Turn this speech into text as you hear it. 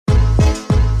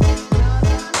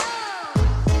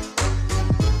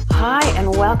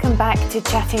welcome back to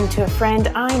Chatting to a Friend.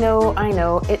 I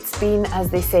know, it's been,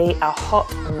 as they say, a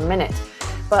hot minute.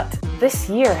 But this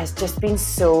year has just been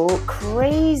so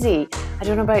crazy. I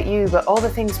don't know about you, but all the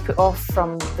things put off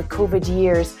from the COVID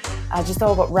years just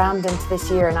all got rammed into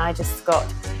this year, and I just got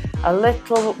a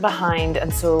little behind.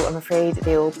 And so I'm afraid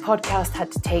the old podcast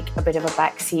had to take a bit of a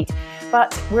back seat.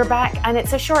 But we're back, and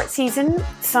it's a short season.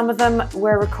 Some of them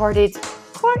were recorded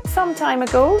quite some time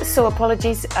ago, so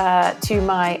apologies to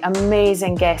my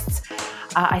amazing guests.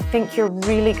 I think you're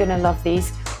really going to love these.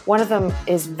 One of them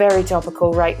is very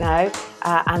topical right now,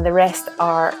 and the rest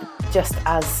are just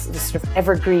as sort of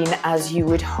evergreen as you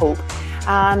would hope.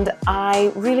 And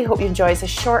I really hope you enjoy. It's a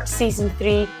short season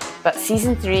 3, but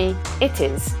season 3 it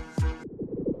is.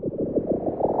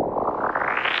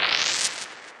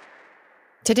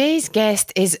 Today's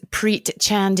guest is Preet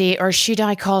Chandi, or should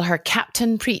I call her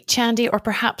Captain Preet Chandi, or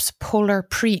perhaps Polar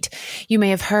Preet. You may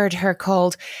have heard her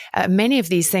called many of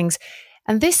these things.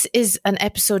 And this is an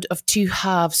episode of two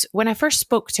halves. When I first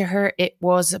spoke to her, it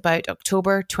was about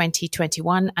October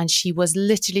 2021, and she was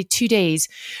literally 2 days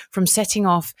from setting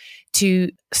off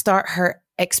to start her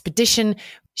expedition.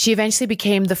 She eventually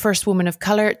became the first woman of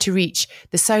colour to reach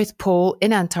the South Pole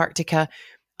in Antarctica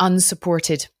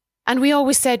unsupported. And we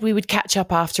always said we would catch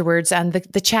up afterwards, and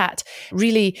the chat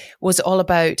really was all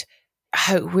about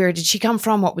where did she come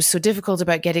from? What was so difficult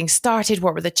about getting started?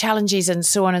 What were the challenges, and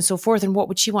so on and so forth? And what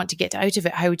would she want to get out of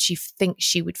it? How would she think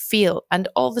she would feel? And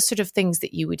all the sort of things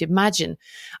that you would imagine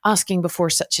asking before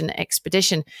such an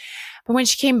expedition. But when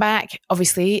she came back,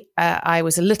 obviously, I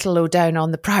was a little low down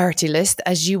on the priority list,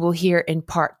 as you will hear in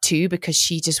part 2, because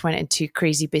she just went into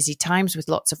crazy busy times with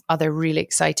lots of other really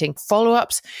exciting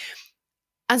follow-ups.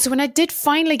 And so when I did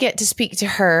finally get to speak to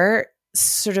her,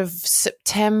 sort of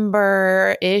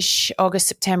September-ish, August,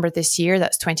 September this year,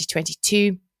 that's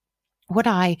 2022, what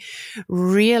I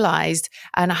realized,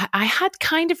 and I had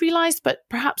kind of realized, but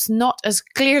perhaps not as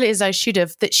clearly as I should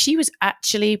have, that she was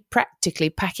actually practically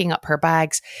packing up her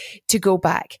bags to go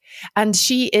back. And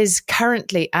she is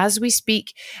currently, as we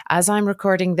speak, as I'm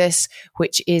recording this,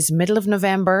 which is middle of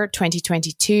November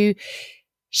 2022,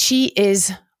 she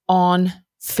is on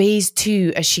phase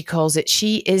 2, as she calls it.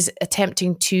 She is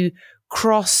attempting to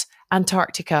cross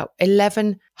Antarctica,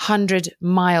 1,100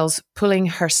 miles, pulling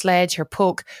her sledge, her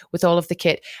pulk, with all of the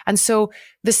kit. And so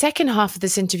the second half of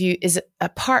this interview is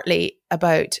partly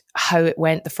about how it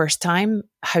went the first time,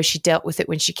 how she dealt with it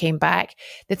when she came back,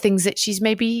 the things that she's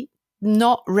maybe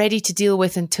not ready to deal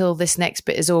with until this next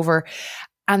bit is over,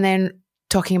 and then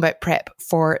talking about prep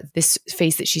for this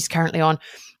phase that she's currently on.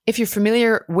 If you're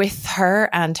familiar with her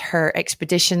and her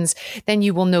expeditions, then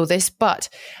you will know this. But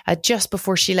just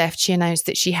before she left, she announced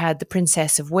that she had the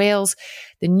Princess of Wales,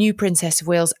 the new Princess of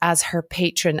Wales, as her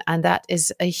patron. And that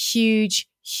is a huge,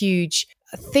 huge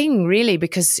thing, really,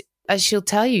 because as she'll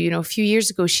tell you, a few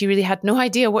years ago, she really had no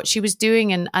idea what she was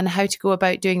doing and how to go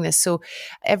about doing this. So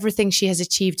everything she has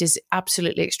achieved is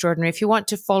absolutely extraordinary. If you want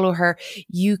to follow her,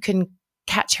 you can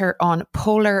catch her on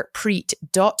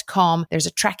polarpreet.com. There's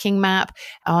a tracking map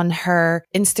on her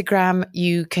Instagram.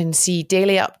 You can see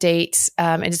daily updates.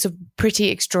 It's pretty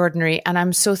extraordinary. And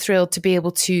I'm so thrilled to be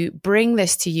able to bring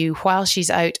this to you while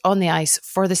she's out on the ice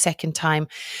for the second time,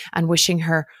 and wishing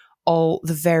her all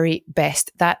the very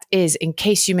best. That is, in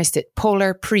case you missed it,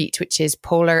 Polar Preet, which is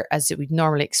polar as we'd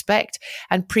normally expect,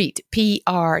 and Preet, PREET.com.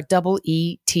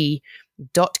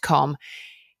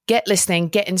 Get listening,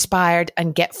 get inspired,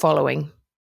 and get following.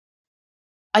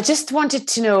 I just wanted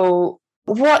to know,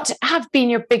 what have been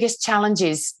your biggest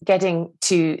challenges getting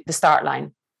to the start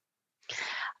line?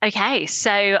 Okay,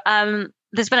 so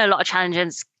there's been a lot of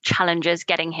challenges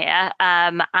getting here.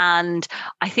 And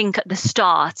I think at the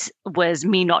start was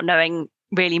me not knowing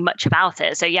really much about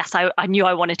it. So yes, I knew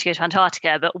I wanted to go to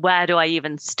Antarctica, but where do I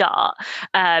even start?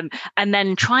 And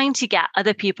then trying to get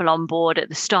other people on board at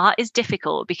the start is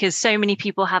difficult, because so many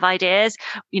people have ideas,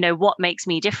 what makes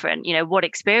me different? What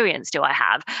experience do I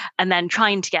have? And then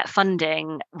trying to get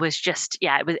funding was just,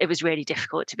 it was really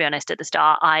difficult, to be honest, at the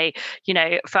start. I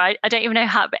don't even know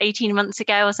how, 18 months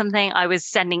ago or something, I was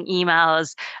sending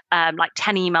emails, like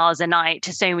 10 emails a night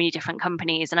to so many different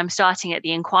companies. And I'm starting at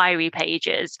the inquiry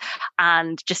pages and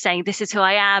just saying, this is who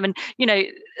I am. And,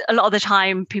 a lot of the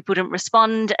time people didn't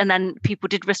respond, and then people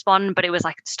did respond, but it was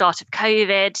like the start of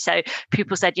COVID. So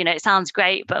people said, it sounds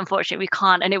great, but unfortunately we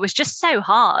can't. And it was just so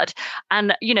hard.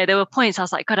 And, there were points I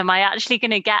was like, God, am I actually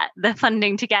going to get the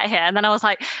funding to get here? And then I was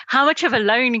like, how much of a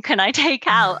loan can I take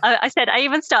out? I said, I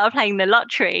even started playing the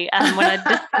lottery when I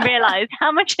just realized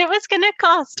how much it was going to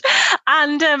cost.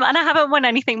 And I haven't won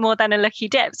anything more than a lucky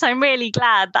dip. So I'm really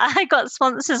glad that I got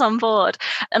sponsors on board.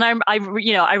 And I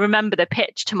remember the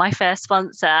pitch to my first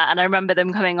sponsor sponsor, and I remember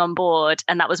them coming on board,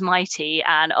 and that was Mighty.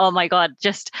 And oh my God,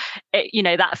 just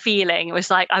that feeling, it was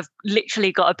like I've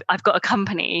got a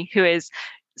company who is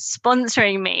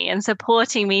sponsoring me and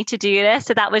supporting me to do this.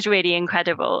 So that was really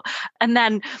incredible. And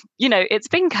then, it's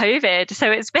been COVID.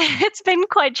 So it's been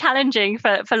quite challenging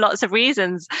for lots of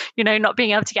reasons, not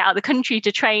being able to get out of the country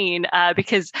to train,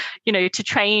 because, to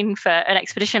train for an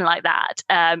expedition like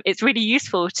that, it's really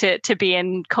useful to be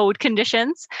in cold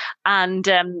conditions and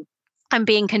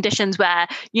be in conditions where,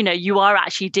 you are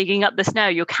actually digging up the snow,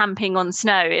 you're camping on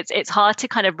snow. It's hard to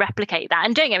kind of replicate that.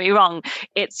 And don't get me wrong,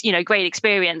 it's, great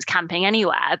experience camping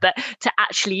anywhere, but to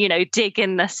actually, dig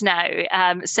in the snow.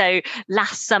 So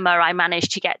last summer I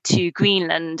managed to get to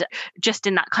Greenland just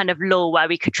in that kind of lull where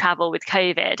we could travel with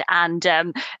COVID.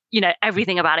 And,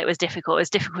 everything about it was difficult. It was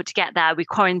difficult to get there. We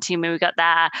quarantined when we got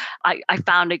there. I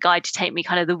found a guide to take me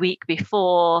kind of the week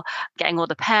before, getting all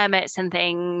the permits and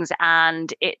things.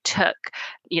 And it took,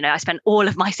 I spent all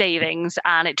of my savings,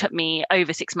 and it took me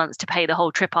over 6 months to pay the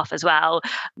whole trip off as well.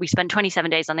 We spent 27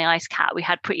 days on the ice cap. We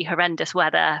had pretty horrendous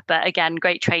weather, but again,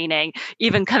 great training.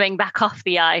 Even coming back off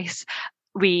the ice,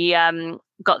 we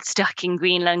got stuck in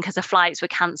Greenland because the flights were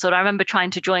cancelled. I remember trying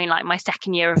to join like my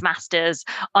second year of masters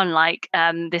on like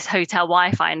this hotel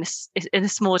Wi-Fi in a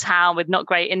small town with not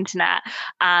great internet,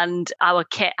 and our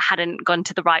kit hadn't gone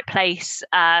to the right place.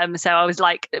 So I was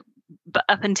like, but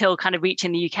up until kind of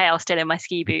reaching the UK, I was still in my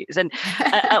ski boots. And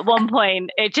at one point,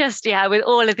 it just, with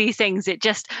all of these things, it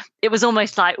was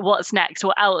almost like, what's next?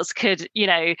 What else could,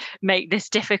 make this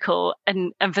difficult?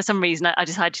 And for some reason, I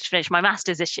decided to finish my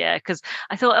master's this year because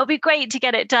I thought it'll be great to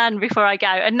get it done before I go.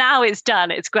 And now it's done.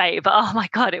 It's great. But oh my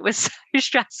God, it was so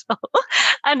stressful.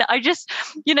 And I just,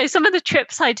 some of the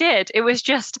trips I did, it was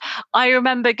just, I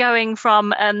remember going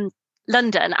from,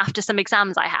 London after some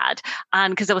exams I had,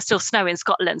 and because there was still snow in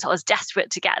Scotland, so I was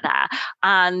desperate to get there.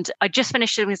 And I just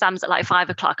finished some exams at like 5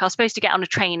 o'clock. I was supposed to get on a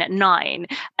train at 9,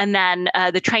 and then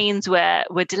the trains were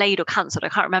delayed or cancelled. I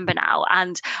can't remember now.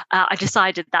 And I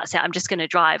decided, that's it, I'm just going to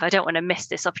drive. I don't want to miss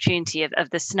this opportunity of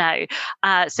the snow.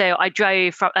 So I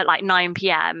drove at like 9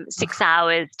 p.m, 6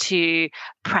 hours to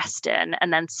Preston,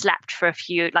 and then slept for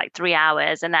 3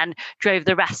 hours, and then drove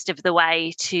the rest of the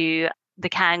way to the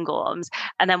Cairngorms.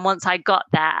 And then once I got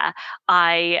there,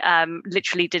 I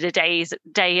literally did a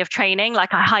day of training.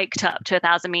 Like I hiked up to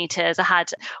 1,000 meters. I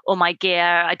had all my gear.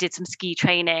 I did some ski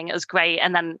training. It was great.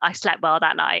 And then I slept well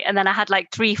that night. And then I had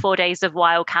like 3-4 days of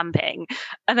wild camping.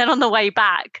 And then on the way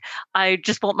back, I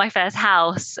just bought my first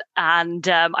house, and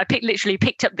I literally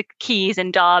picked up the keys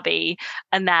in Derby,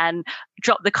 and then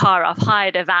dropped the car off,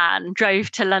 hired a van, drove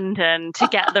to London to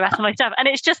get the rest of my stuff. And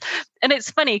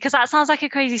it's funny because that sounds like a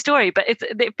crazy story, but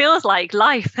it feels like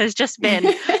life has just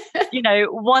been,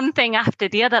 one thing after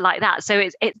the other like that. So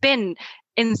it's been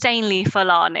insanely full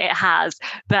on. It has,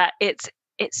 but it's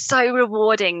so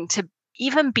rewarding to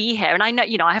even be here. And I know,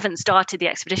 I haven't started the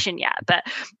expedition yet, but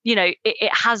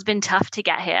it has been tough to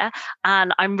get here.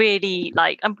 And I'm really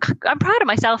I'm proud of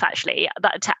myself actually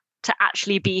that to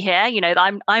actually be here,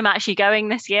 I'm actually going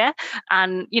this year.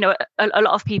 And, a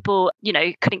lot of people,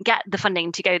 couldn't get the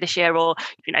funding to go this year, or,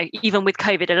 even with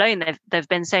COVID alone, there've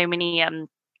been so many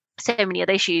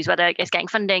other issues, whether it's getting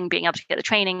funding, being able to get the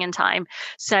training in time.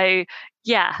 So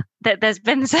yeah, there's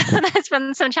been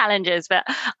some challenges, but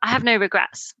I have no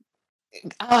regrets.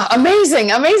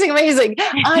 Amazing.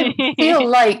 I feel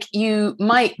like you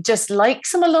might just like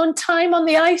some alone time on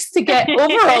the ice to get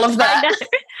over all of that.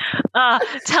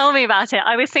 Tell me about it.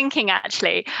 I was thinking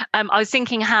actually,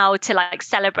 how to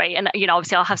celebrate, and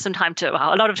obviously I'll have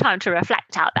a lot of time to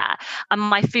reflect out there. And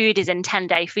my food is in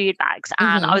 10-day food bags,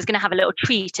 and I was going to have a little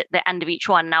treat at the end of each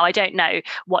one. Now I don't know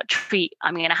what treat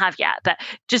I'm going to have yet, but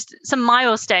just some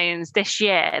milestones this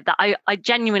year that I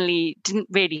genuinely didn't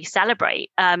really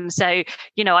celebrate. So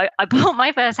I bought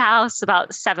my first house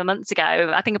about 7 months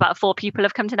ago. I think about 4 people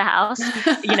have come to the house.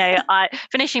 I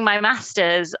finishing my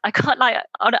masters, I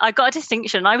got a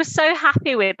distinction. I was so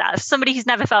happy with that. As somebody who's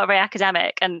never felt very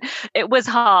academic, and it was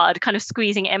hard kind of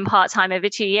squeezing it in part-time over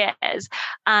 2 years.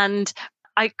 And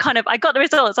I got the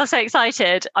results. I was so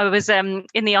excited. I was in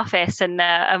the office, and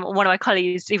one of my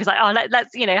colleagues, he was like, "Oh,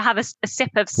 let's have a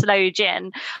sip of slow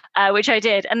gin," which I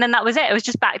did, and then that was it. It was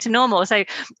just back to normal. So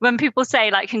when people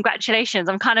say congratulations,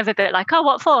 I'm kind of a bit like, "Oh,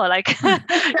 what for?"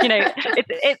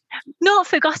 It's not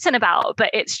forgotten about,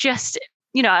 but it's just.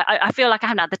 I feel like I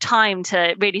haven't had the time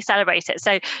to really celebrate it.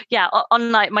 So yeah,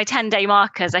 on my 10-day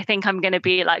markers, I think I'm going to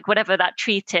be whatever that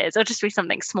treat is, or just be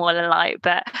something small and light,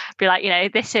 but be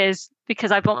this is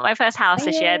because I bought my first house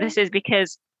this year. This is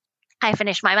because I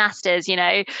finished my master's,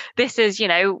 this is,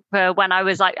 when I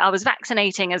was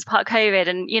vaccinating as part of COVID,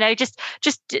 and,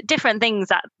 just different things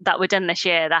that were done this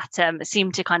year that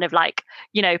seemed to kind of like,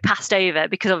 passed over,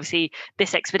 because obviously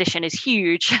this expedition is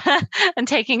huge and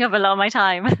taking up a lot of my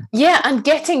time. Yeah. And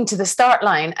getting to the start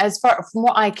line, as far from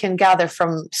what I can gather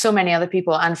from so many other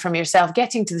people and from yourself,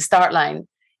 getting to the start line,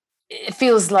 it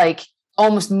feels like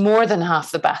almost more than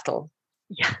half the battle.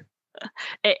 Yeah.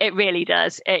 It really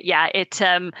does. I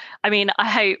mean, I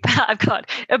hope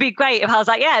it'll be great if I was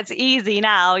like, yeah, it's easy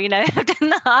now, I've done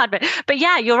the hard bit. But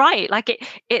yeah, you're right. Like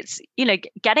it's,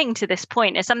 getting to this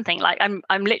point is something like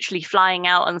I'm literally flying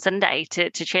out on Sunday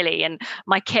to Chile, and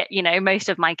my kit, most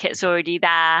of my kit's already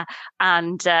there.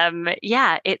 And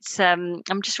it's,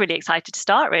 I'm just really excited to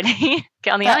start, really.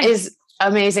 Get on the ice. That is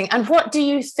amazing. And what do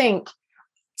you think?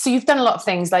 So you've done a lot of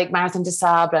things like Marathon des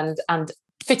Sables and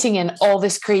fitting in all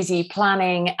this crazy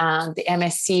planning and the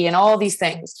MSc and all these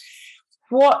things.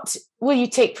 What will you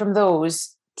take from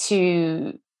those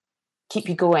to keep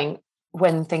you going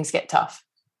when things get tough?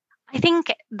 I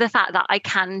think the fact that I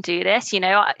can do this,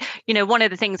 one of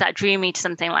the things that drew me to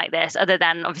something like this, other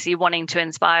than obviously wanting to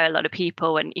inspire a lot of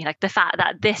people, and the fact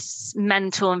that this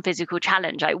mental and physical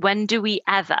challenge, like, when do we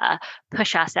ever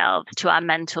push ourselves to our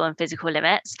mental and physical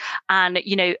limits? And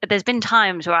there's been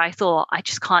times where I thought I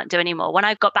just can't do anymore. When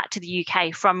I got back to the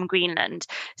UK from Greenland,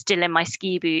 still in my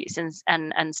ski boots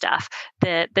and stuff,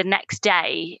 the next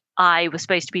day I was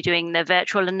supposed to be doing the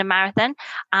virtual London Marathon,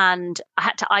 and I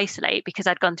had to isolate because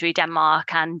I'd gone through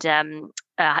Denmark, and I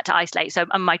had to isolate. So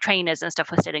my trainers and stuff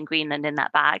were still in Greenland in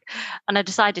that bag, and I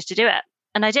decided to do it.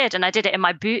 And I did it in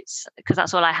my boots, because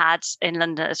that's all I had in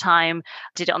London at the time.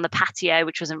 I did it on the patio,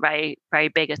 which wasn't very, very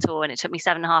big at all. And it took me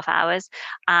 7.5 hours.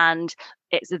 And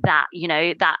it's that,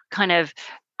 that kind of,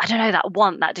 I don't know,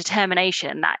 that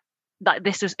determination,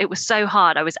 it was so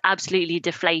hard. I was absolutely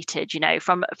deflated,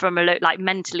 from like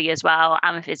mentally as well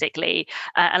and physically.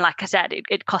 And like I said,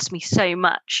 it cost me so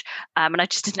much, and I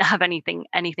just didn't have anything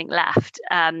left.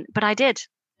 But I did.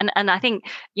 And I think,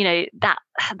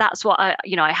 that's what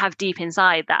I have deep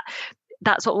inside,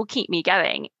 that's what will keep me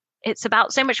going. It's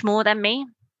about so much more than me.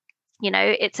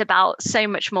 It's about so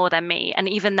much more than me. And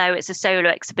even though it's a solo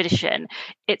expedition,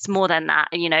 it's more than that.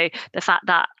 The fact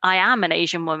that I am an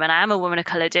Asian woman, I am a woman of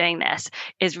color doing this,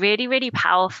 is really, really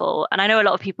powerful. And I know a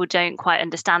lot of people don't quite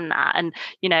understand that. And,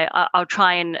 I'll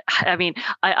try and,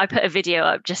 I put a video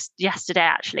up just yesterday,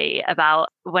 actually, about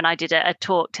when I did a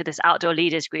talk to this outdoor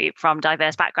leaders group from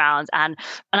diverse backgrounds. And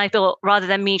I thought, rather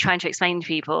than me trying to explain to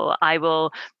people, I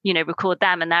will, record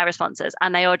them and their responses.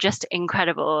 And they are just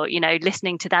incredible.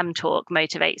 Listening to them talk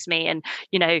motivates me. And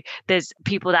there's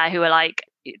people there who are like,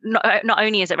 not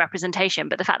only is it representation,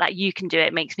 but the fact that you can do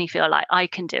it makes me feel like I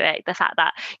can do it. The fact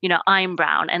that I'm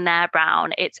brown and they're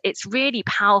brown, it's really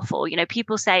powerful.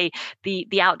 People say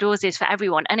the outdoors is for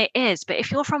everyone, and it is. But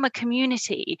if you're from a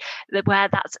community where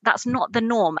that's not the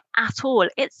norm at all,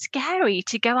 it's scary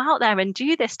to go out there and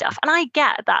do this stuff. And I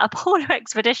get that a polar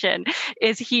expedition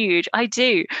is huge. I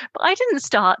do, but I didn't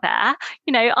start there.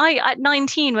 I at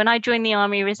 19 when I joined the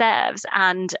Army Reserves,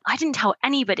 and I didn't tell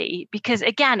anybody, because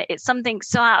again, it's something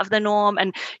so out of the norm,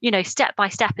 and step by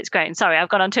step it's grown. Sorry, I've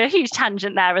gone onto a huge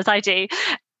tangent there, as I do.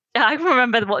 I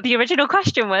remember what the original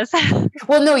question was.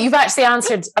 Well, no, you've actually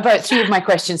answered about 3 of my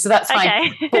questions, so that's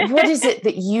fine. Okay. But what is it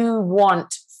that you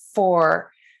want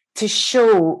to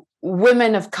show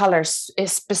women of color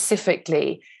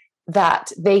specifically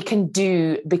that they can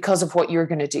do because of what you're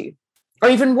going to do, or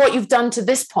even what you've done to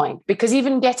this point? Because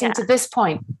even getting to this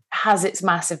point has its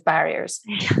massive barriers.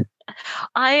 Yeah.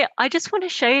 I just want to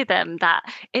show them that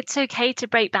it's okay to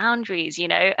break boundaries,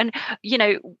 and,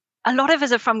 a lot of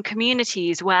us are from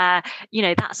communities where,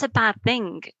 that's a bad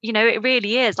thing. It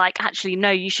really is. Like, actually,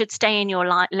 no, you should stay in your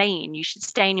lane. You should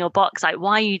stay in your box. Like,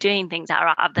 why are you doing things that are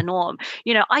out of the norm?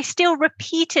 I still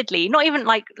repeatedly, not even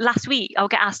like last week, I'll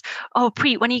get asked, oh,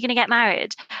 Preet, when are you going to get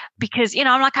married? Because,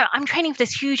 I'm like, I'm training for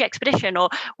this huge expedition. Or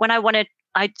when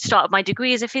I started my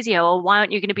degree as a physio, or why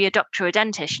aren't you going to be a doctor or a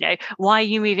dentist? Why are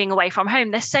you moving away from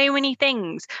home? There's so many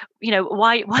things.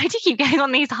 Why do you keep going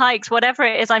on these hikes? Whatever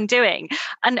it is I'm doing,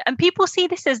 and people see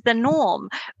this as the norm,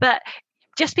 but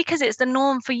just because it's the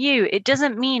norm for you, it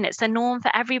doesn't mean it's the norm for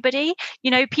everybody.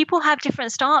 People have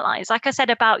different start lines. Like I said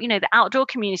about, the outdoor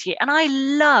community. And I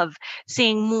love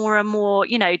seeing more and more,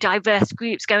 diverse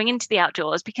groups going into the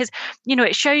outdoors, because,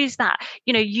 it shows that,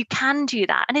 you can do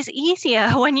that. And it's easier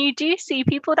when you do see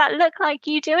people that look like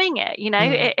you doing it.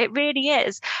 It really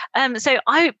is. So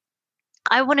I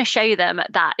want to show them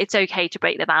that it's okay to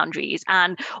break the boundaries,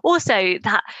 and also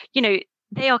that,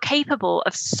 they are capable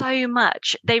of so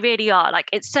much. They really are. Like,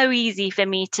 it's so easy for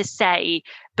me to say,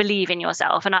 believe in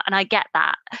yourself. And I get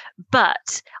that.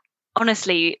 But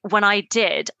honestly, when I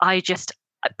did, I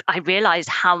realized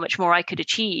how much more I could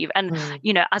achieve. And,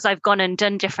 as I've gone and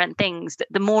done different things,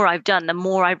 the more I've done, the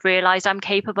more I've realized I'm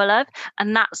capable of.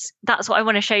 And that's what I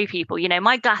want to show people.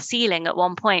 My glass ceiling at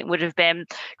one point would have been,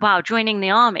 wow, joining the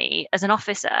army as an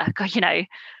officer, God,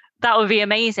 that would be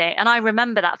amazing. And I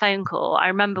remember that phone call. I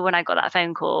remember when I got that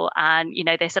phone call and,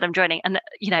 they said I'm joining. And,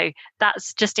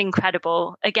 that's just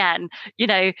incredible. Again,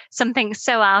 something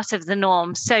so out of the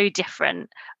norm, so different.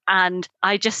 And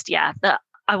I just,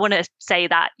 I want to say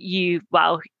that you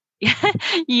are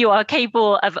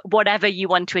capable of whatever you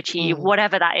want to achieve,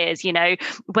 whatever that is,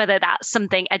 whether that's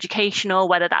something educational,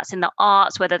 whether that's in the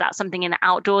arts, whether that's something in the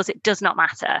outdoors, it does not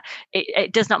matter.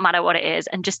 It does not matter what it is.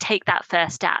 And just take that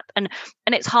first step. And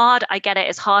it's hard. I get it.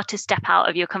 It's hard to step out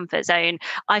of your comfort zone.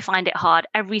 I find it hard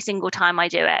every single time I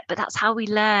do it, but that's how we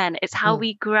learn. It's how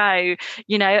we grow,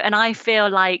 and I feel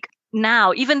like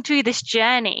now, even through this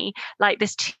journey, like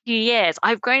this 2 years,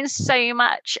 I've grown so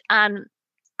much, and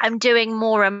I'm doing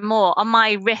more and more. On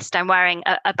my wrist, I'm wearing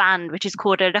a band which is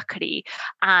called a rukri.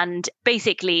 And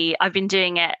basically, I've been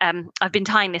doing it. I've been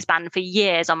tying this band for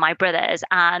years on my brothers.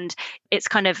 And it's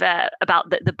kind of about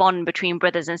the bond between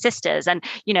brothers and sisters. And,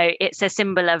 it's a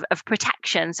symbol of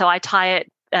protection. So I tie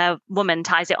it. A woman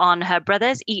ties it on her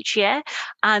brothers each year.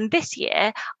 And this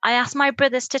year, I asked my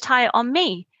brothers to tie it on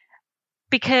me,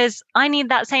 because I need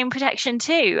that same protection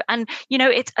too. And,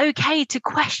 it's okay to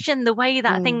question the way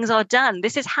that things are done.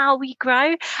 This is how we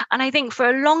grow. And I think for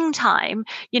a long time,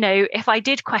 if I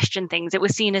did question things, it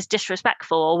was seen as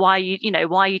disrespectful, or why are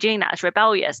you doing that? It's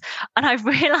rebellious. And I've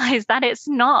realized that it's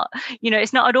not,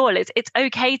 it's not at all. It's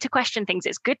okay to question things.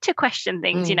 It's good to question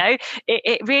things,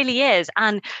 it really is.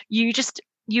 And you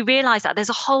realize that there's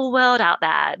a whole world out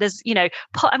there. There's,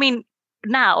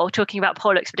 now talking about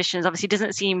polar expeditions obviously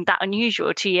doesn't seem that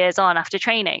unusual 2 years on after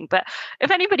training. But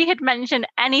if anybody had mentioned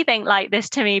anything like this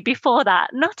to me before that,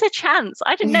 not a chance.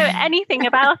 I didn't know anything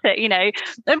about it,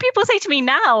 And people say to me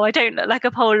now, I don't look like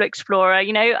a polar explorer.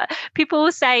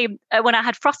 People say when I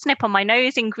had frost nip on my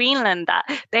nose in Greenland that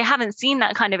they haven't seen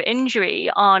that kind of injury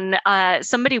on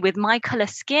somebody with my color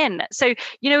skin. So,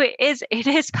 it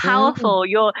is powerful.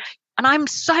 And I'm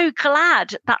so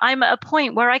glad that I'm at a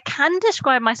point where I can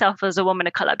describe myself as a woman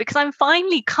of color, because I'm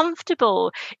finally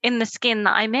comfortable in the skin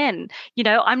that I'm in.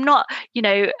 I'm not,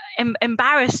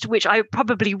 embarrassed, which I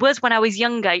probably was when I was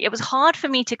younger. It was hard for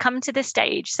me to come to this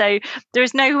stage. So there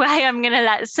is no way I'm going to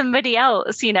let somebody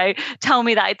else, tell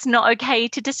me that it's not okay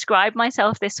to describe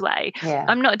myself this way. Yeah.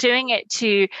 I'm not doing it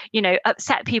to,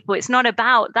 upset people. It's not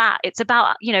about that. It's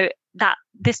about, that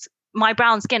my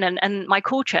brown skin and my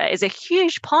culture is a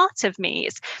huge part of me.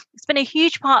 It's been a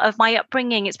huge part of my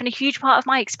upbringing. It's been a huge part of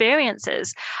my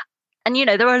experiences. And,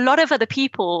 there are a lot of other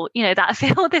people, that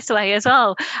feel this way as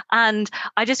well. And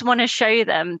I just want to show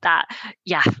them that,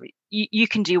 you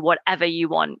can do whatever you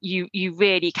want. You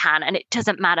really can. And it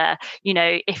doesn't matter,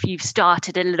 if you've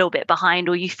started a little bit behind,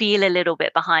 or you feel a little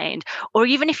bit behind, or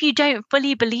even if you don't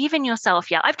fully believe in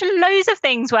yourself yet. I've done loads of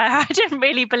things where I didn't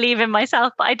really believe in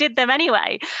myself, but I did them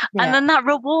anyway. Yeah. And then that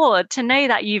reward to know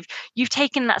that you've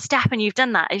taken that step and you've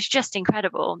done that is just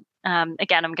incredible.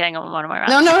 Again, I'm going on one of my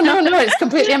rants. No, it's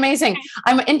completely amazing.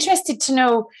 I'm interested to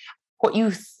know what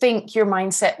you think your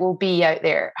mindset will be out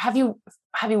there. Have you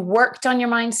worked on your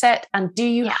mindset, and do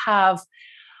you have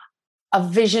a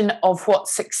vision of what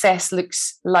success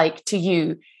looks like to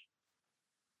you,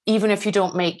 even if you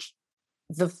don't make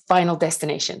the final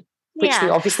destination, which we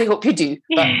obviously hope you do.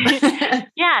 But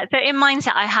Yeah. So in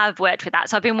mindset, I have worked with that.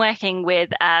 So I've been working with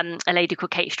a lady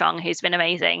called Kate Strong, who's been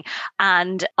amazing.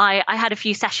 And I had a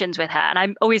few sessions with her, and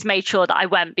I always made sure that I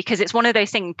went, because it's one of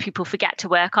those things people forget to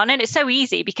work on. And it's so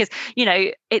easy because,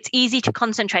 it's easy to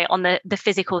concentrate on the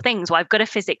physical things. Well, I've got to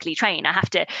physically train. I have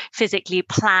to physically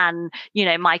plan,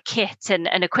 my kit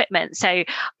and equipment. So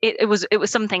it was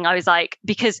something I was like,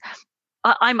 because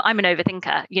I'm an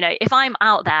overthinker. If I'm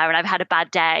out there and I've had a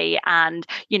bad day, and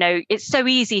it's so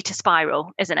easy to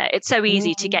spiral, isn't it? It's so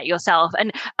easy to get yourself,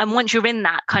 and once you're in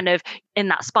that kind of in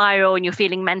that spiral and you're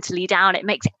feeling mentally down, it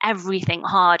makes everything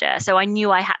harder. So I knew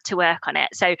I had to work on it.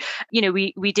 So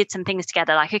we did some things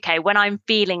together, like, okay, when I'm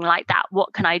feeling like that,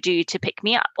 what can I do to pick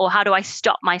me up, or how do I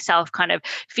stop myself kind of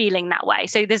feeling that way?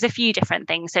 So there's a few different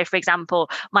things. So for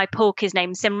example, my pulk is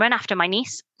named Simran after my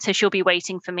niece. So she'll be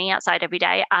waiting for me outside every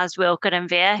day, as will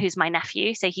Gurranveer, who's my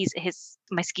nephew. So his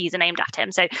my skis are named after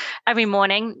him. So every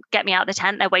morning, get me out of the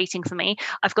tent. They're waiting for me.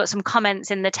 I've got some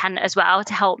comments in the tent as well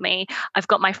to help me. I've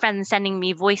got my friends sending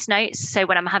me voice notes. So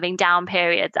when I'm having down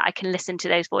periods, I can listen to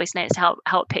those voice notes to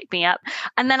help pick me up.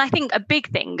 And then I think a big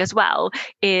thing as well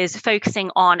is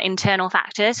focusing on internal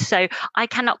factors. So I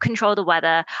cannot control the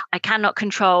weather. I cannot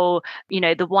control,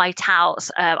 the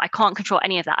whiteouts. I can't control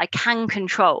any of that. I can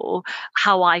control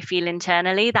how I feel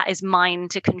internally. That is mine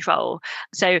to control.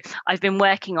 So I've been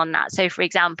working on that. So for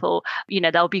example,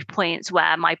 there'll be points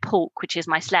where my pulk, which is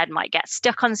my sled, might get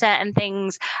stuck on certain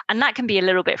things. And that can be a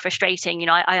little bit frustrating.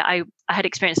 I had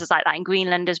experiences like that in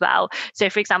Greenland as well. So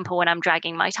for example, when I'm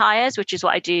dragging my tires, which is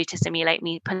what I do to simulate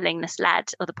me pulling the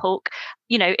sled or the pulk,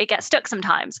 it gets stuck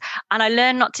sometimes. And I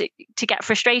learn not to get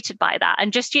frustrated by that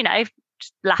and just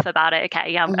laugh about it.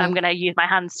 Okay, yeah, I'm going to use my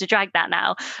hands to drag that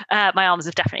now. My arms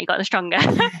have definitely gotten stronger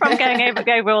from going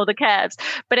over all the curves.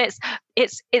 But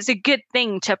it's a good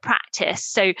thing to practice.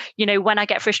 So when I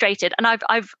get frustrated, and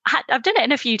I've done it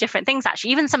in a few different things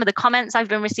actually. Even some of the comments I've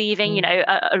been receiving,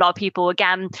 a lot of people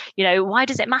again, why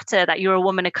does it matter that you're a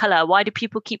woman of color? Why do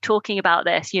people keep talking about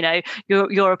this?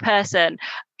 You're a person.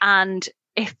 And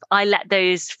if I let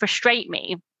those frustrate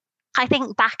me, I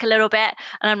think back a little bit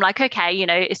and I'm like, okay,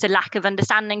 it's a lack of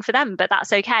understanding for them, but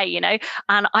that's okay,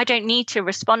 and I don't need to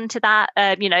respond to that.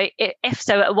 If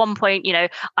so, at one point,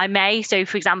 I may, so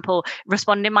for example,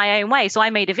 respond in my own way. So I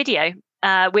made a video,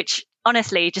 which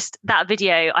honestly, just that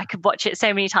video, I could watch it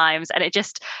so many times and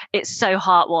it's so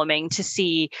heartwarming to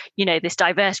see, this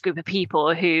diverse group of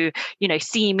people who,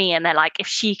 see me and they're like, if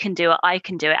she can do it, I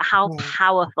can do it. How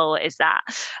powerful is that?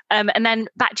 And then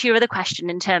back to your other question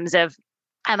in terms of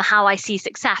how I see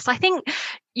success. I think,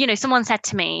 someone said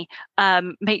to me,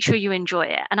 make sure you enjoy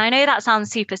it. And I know that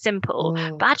sounds super simple,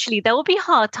 but actually there will be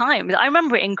hard times. I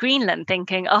remember it in Greenland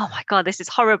thinking, oh my God, this is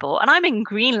horrible. And I'm in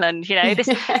Greenland, this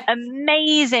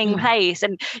amazing place.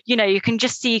 And, you can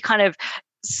just see kind of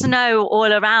snow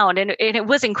all around and it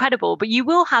was incredible, but you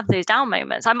will have those down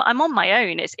moments. I'm on my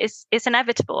own. It's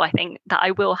inevitable, I think, that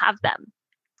I will have them.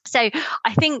 So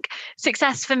I think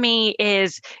success for me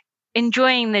is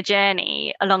enjoying the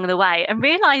journey along the way and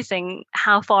realizing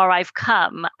how far I've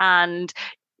come. And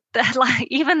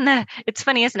it's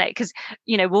funny, isn't it? Because,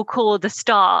 we'll call the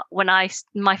start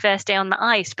my first day on the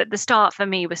ice, but the start for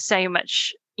me was so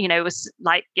much,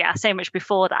 so much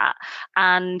before that.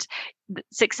 And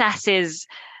success is,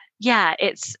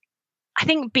 it's, I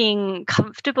think being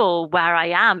comfortable where I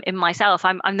am in myself.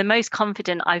 I'm the most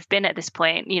confident I've been at this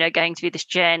point, going through this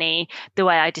journey, the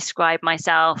way I describe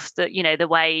myself, the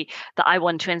way that I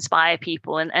want to inspire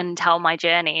people and tell my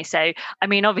journey. So, I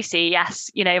mean, obviously, yes,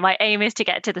 my aim is to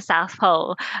get to the South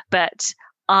Pole, but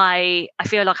I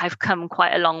feel like I've come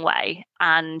quite a long way.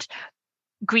 And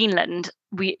Greenland,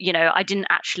 I didn't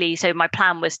actually, so my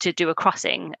plan was to do a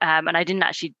crossing, and I didn't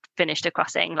actually finish the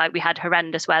crossing. Like, we had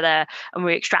horrendous weather and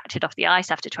we were extracted off the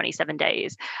ice after 27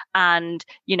 days. And,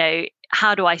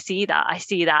 how do I see that? I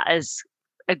see that as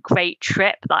a great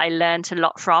trip that I learned a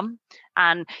lot from.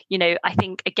 And, I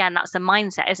think, again, that's the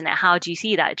mindset, isn't it? How do you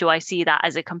see that? Do I see that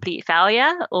as a complete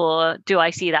failure, or do I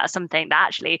see that as something that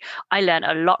actually I learned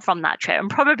a lot from that trip, and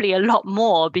probably a lot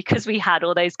more because we had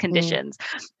all those conditions?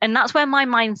 And that's where my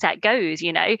mindset goes.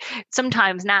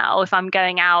 Sometimes now if I'm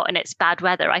going out and it's bad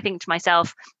weather, I think to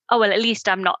myself, oh, well, at least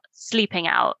I'm not sleeping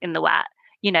out in the wet,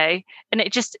 and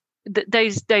it just,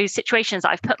 those situations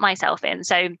that I've put myself in.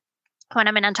 So when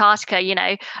I'm in Antarctica,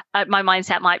 my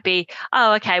mindset might be,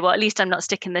 oh, okay, well, at least I'm not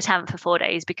sticking the tent for 4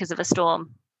 days because of a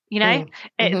storm.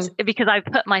 It's because I've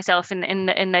put myself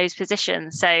in those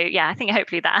positions. So yeah, I think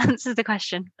hopefully that answers the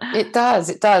question. It does.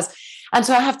 And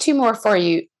so I have two more for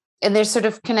you, and they're sort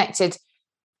of connected.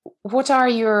 What are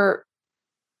your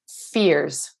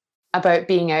fears about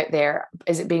being out there?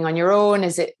 Is it being on your own?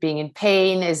 Is it being in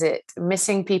pain? Is it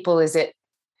missing people?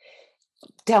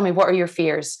 Tell me, what are your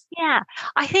fears? Yeah,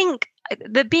 I think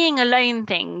the being alone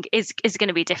thing is going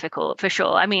to be difficult for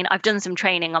sure. I mean, I've done some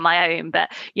training on my own, but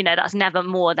that's never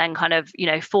more than kind of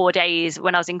 4 days.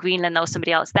 When I was in Greenland, there was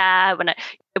somebody else there. When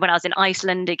I was in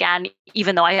Iceland again,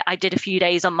 even though I did a few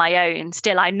days on my own,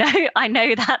 still I know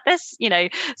that there's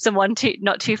someone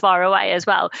not too far away as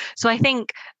well. So I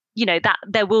think that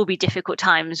there will be difficult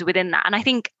times within that, and I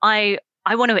think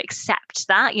I want to accept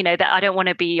that, that I don't want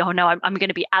to be, oh no, I'm going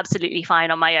to be absolutely fine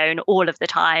on my own all of the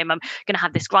time. I'm going to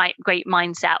have this great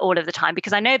mindset all of the time,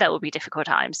 because I know there will be difficult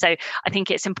times. So I think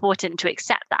it's important to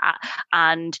accept that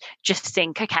and just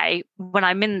think, okay, when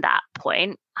I'm in that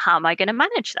point, how am I going to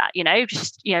manage that?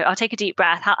 I'll take a deep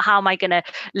breath. How am I going to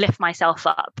lift myself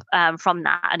up from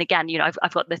that? And again,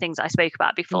 I've got the things I spoke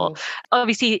about before.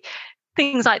 Obviously,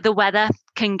 things like the weather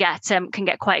can get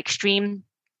quite extreme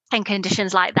in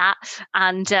conditions like that.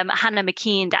 And Hannah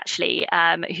McKeand, actually,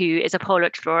 who is a polar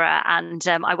explorer, and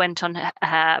I went on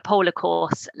her polar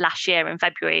course last year in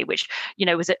February, which, you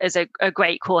know, was a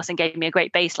great course and gave me a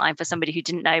great baseline for somebody who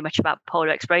didn't know much about polar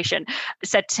exploration,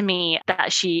 said to me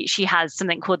that she has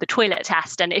something called the toilet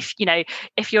test. And if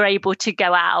you're able to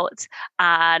go out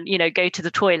and, you know, go to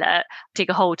the toilet, dig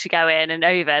a hole to go in and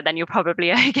over, then you're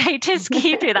probably okay to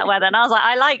ski through that weather. And I was like,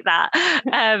 I like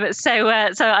that. So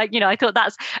I thought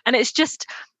that's, and it's just,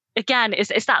 again,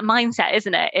 it's that mindset,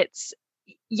 isn't it? It's,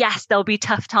 yes, there'll be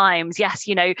tough times. Yes,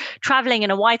 you know, traveling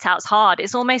in a whiteout's hard.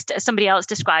 It's almost, somebody else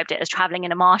described it as traveling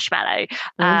in a marshmallow,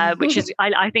 which is,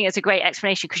 I think it's a great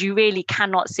explanation, because you really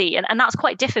cannot see. And that's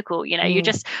quite difficult. You know, you're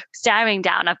just staring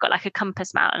down. I've got like a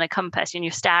compass mount and a compass, and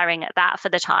you're staring at that for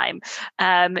the time.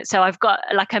 So I've got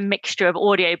like a mixture of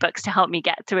audiobooks to help me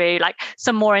get through, like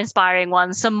some more inspiring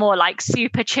ones, some more like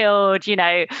super chilled, you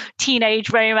know, teenage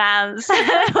romance where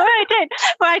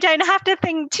I don't have to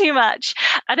think too much,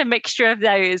 and a mixture of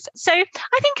those. So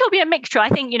I think it'll be a mixture. I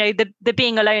think, you know, the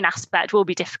being alone aspect will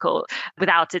be difficult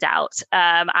without a doubt.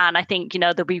 And I think, you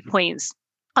know, there'll be points.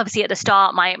 Obviously, at the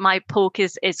start, my pork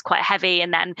is quite heavy,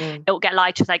 and then it will get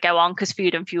lighter as I go on, because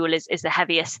food and fuel is the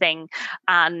heaviest thing.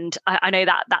 And I know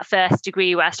that first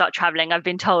degree where I start traveling, I've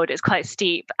been told it's quite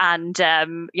steep. And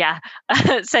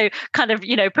so kind of,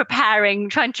 you know,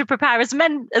 trying to prepare as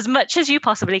much as you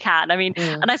possibly can. I mean,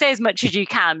 and I say as much as you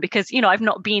can because, you know, I've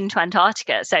not been to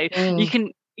Antarctica, so you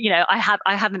can. You know, I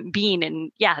haven't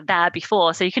been there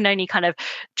before, so you can only kind of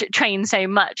train so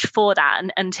much for that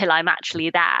until I'm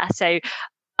actually there. So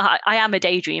I am a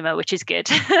daydreamer, which is good.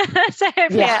 So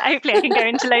hopefully I can go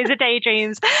into loads of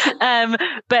daydreams.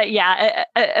 But yeah,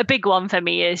 a big one for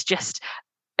me is just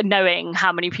knowing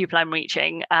how many people I'm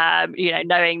reaching. You know,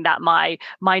 knowing that my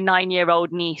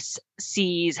 9-year-old niece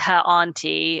sees her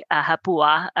auntie, her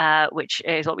pua, which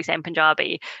is what we say in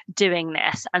Punjabi, doing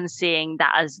this, and seeing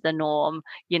that as the norm.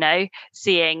 You know,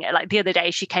 seeing, like, the other day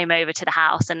she came over to the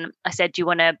house, and I said, do you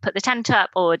want to put the tent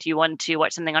up, or do you want to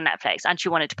watch something on Netflix? And she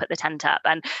wanted to put the tent up.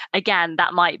 And again,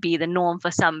 that might be the norm for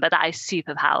some, but that is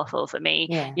super powerful for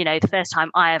me. You know, the first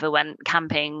time I ever went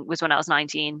camping was when I was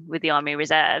 19 with the Army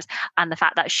Reserves, and the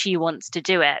fact that she wants to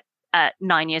do it at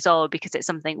 9 years old because it's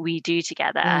something we do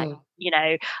together, you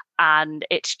know, and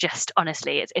it's just,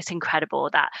 honestly, it's incredible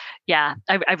that,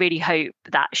 I really hope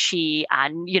that she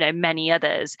and, you know, many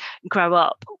others grow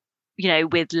up, you know,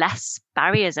 with less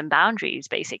barriers and boundaries,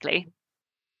 basically.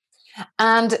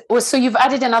 And so you've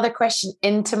added another question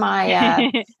into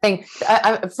my thing.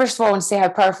 First of all, I want to say how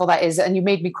powerful that is. And you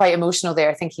made me quite emotional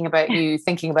there, thinking about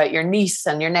your niece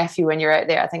and your nephew when you're out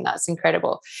there. I think that's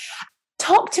incredible.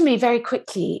 Talk to me very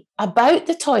quickly about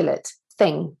the toilet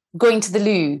thing, going to the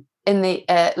loo in the,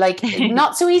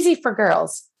 not so easy for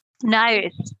girls. No.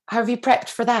 How have you prepped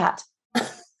for that?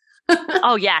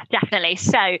 Oh, yeah, definitely.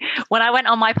 So when I went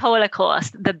on my polar course,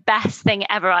 the best thing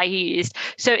ever I used,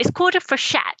 so it's called a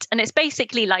freshette, and it's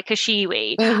basically like a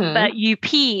shiwi, but you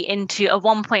pee into a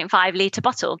 1.5 litre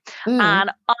bottle.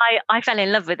 And I fell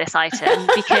in love with this item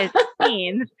because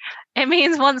it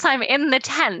means once I'm in the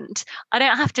tent, I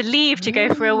don't have to leave to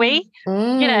go for a wee.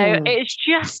 You know, it's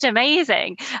just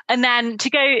amazing. And then to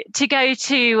go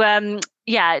to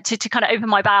kind of open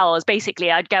my bowels,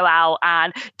 basically I'd go out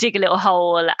and dig a little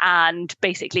hole and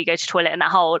basically go to toilet in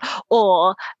that hole.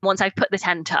 Or once I've put the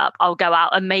tent up, I'll go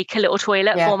out and make a little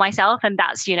toilet for myself. And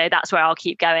that's, you know, that's where I'll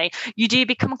keep going. You do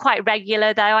become quite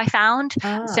regular though, I found.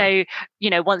 So, you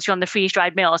know, once you're on the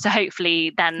freeze-dried meal, so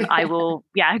hopefully then I will,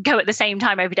 go at the same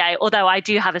time every day. Although I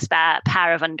do have a spare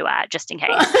pair of underwear just in case.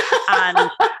 And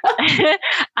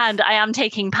I am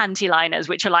taking panty liners,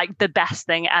 which are like the best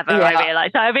thing ever, I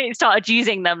realized. So I've started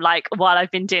using them like while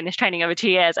I've been doing this training over 2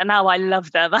 years, and now I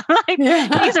love them. I'm like,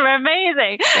 these are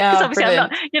amazing. Because obviously I'm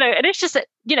not, you know, and it's just,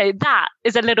 you know, that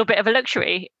is a little bit of a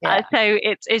luxury. So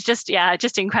it's just,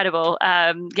 just incredible.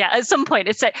 At some point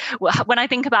it's like, when I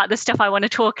think about the stuff I want to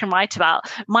talk and write about,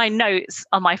 my notes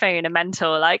on my phone are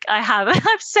mental. Like I have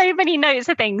so many notes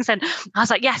of things, and I was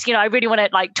like, yes, you know, I really want to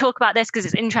like talk about this because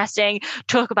it's interesting.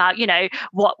 Talk about, you know,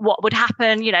 what would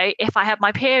happen, you know, if I had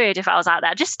my period, if I was out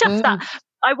there, just stuff that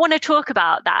I want to talk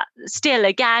about. That still,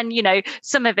 again, you know,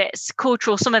 some of it's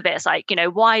cultural, some of it's like, you know,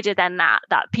 wider than that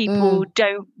people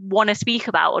don't want to speak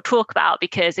about or talk about,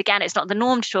 because again, it's not the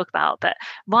norm to talk about. But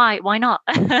why not?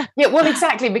 Well,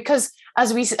 exactly, because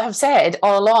as we have said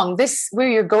all along, this, where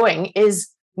you're going, is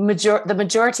the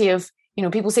majority of, you know,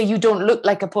 people say you don't look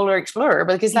like a polar explorer,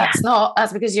 because that's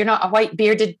because you're not a white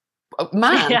bearded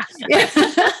man.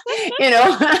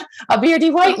 a beardy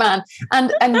white man.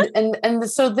 And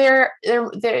so they're,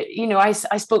 I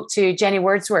spoke to Jenny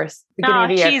Wordsworth beginning of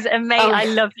the year. She's amazing. I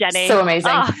love Jenny. So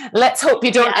amazing. Let's hope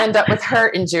you don't end up with her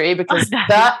injury, because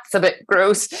that's a bit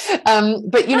gross.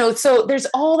 But, so there's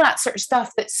all that sort of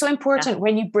stuff that's so important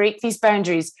when you break these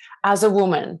boundaries as a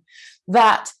woman,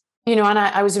 that, and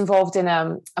I was involved in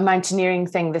a mountaineering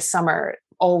thing this summer,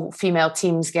 all female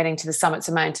teams getting to the summits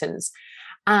of mountains.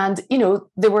 And,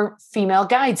 there were female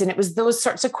guides, and it was those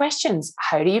sorts of questions.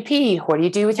 How do you pee? What do you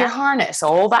do with your harness?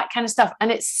 All that kind of stuff.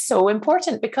 And it's so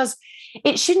important, because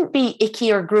it shouldn't be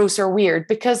icky or gross or weird,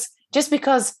 because just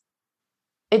because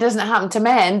it doesn't happen to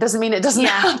men doesn't mean it doesn't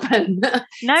happen.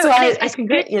 No, so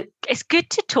it's good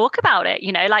to talk about it.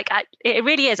 It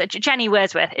really is. Jenny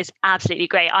Wordsworth is absolutely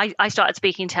great. I started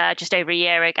speaking to her just over a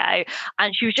year ago,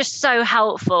 and she was just so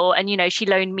helpful. And, she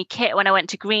loaned me kit when I went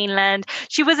to Greenland.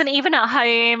 She wasn't even at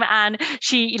home, and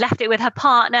she left it with her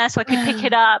partner so I could pick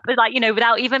it up,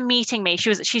 without even meeting me.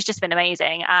 She's just been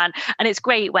amazing. And it's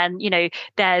great when,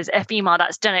 there's a female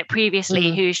that's done it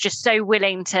previously who's just so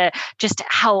willing to just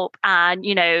help and,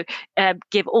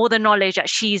 give all the knowledge that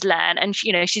she's learned. And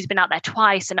she's been out there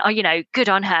twice, and good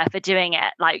on her for doing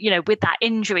it, with that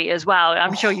injury as well.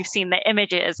 I'm sure you've seen the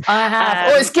images. I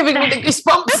have. It's giving me the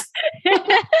goosebumps.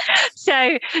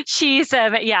 So she's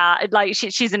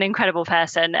she's an incredible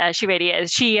person. She really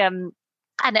is. She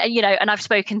and I've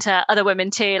spoken to other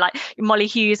women too, like Molly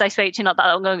Hughes I spoke to not that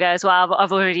long ago as well.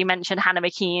 I've already mentioned Hannah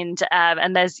McKean,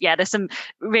 and there's some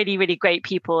really, really great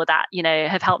people that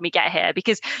have helped me get here,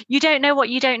 because you don't know what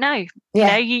you don't know.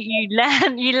 You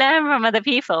learn from other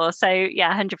people. So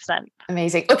 100%.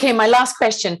 Amazing. Okay, my last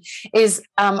question is,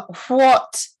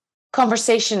 what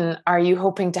conversation are you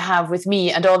hoping to have with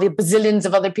me and all the bazillions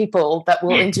of other people that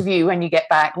will interview when you get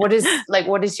back? What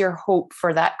is your hope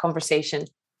for that conversation?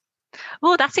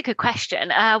 Well, that's a good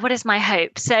question. What is my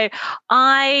hope? So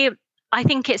I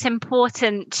think it's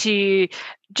important to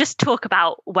just talk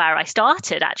about where I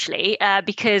started, actually,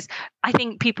 because I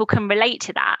think people can relate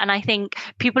to that. And I think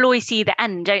people always see the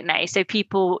end, don't they? So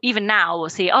people, even now, will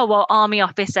see, oh, well, army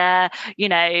officer,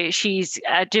 she's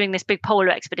doing this big polar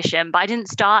expedition, but I didn't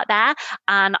start there.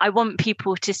 And I want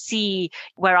people to see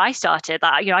where I started.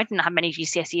 That, I didn't have many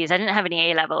GCSEs, I didn't have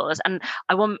any A levels, and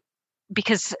I want,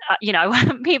 because I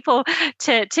want people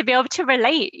to be able to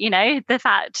relate, the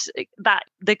fact that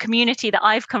the community that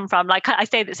I've come from, like I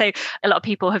say that, so a lot of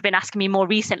people have been asking me more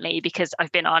recently, because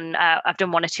I've been on, I've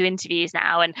done 1 or 2 interviews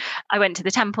now, and I went to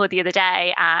the temple the other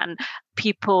day, and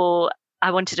I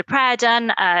wanted a prayer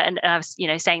done, and I was,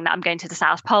 saying that I'm going to the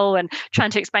South Pole, and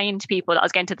trying to explain to people that I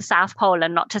was going to the South Pole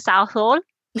and not to Southall.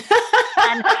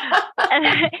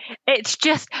 and it's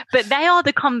just, but they are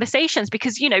the conversations,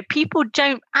 because people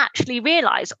don't actually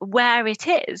realize where it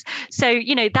is. So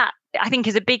that I think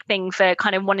is a big thing for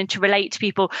kind of wanting to relate to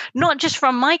people, not just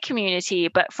from my community,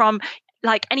 but from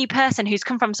like any person who's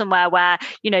come from somewhere where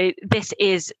this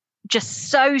is just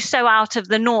so out of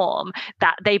the norm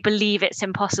that they believe it's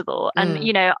impossible. And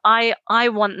I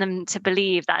want them to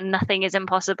believe that nothing is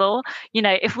impossible.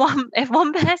 If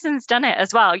one person's done it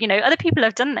as well, other people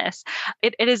have done this.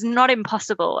 It is not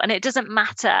impossible. And it doesn't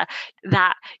matter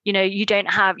that you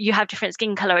have different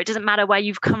skin color. It doesn't matter where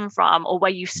you've come from or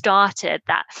where you started,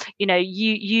 that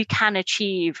you can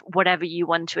achieve whatever you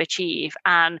want to achieve.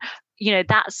 And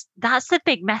that's the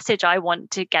big message I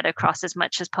want to get across as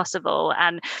much as possible.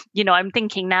 And I'm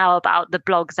thinking now about the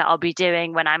blogs that I'll be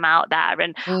doing when I'm out there,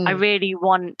 and I really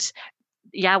want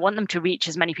them to reach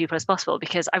as many people as possible,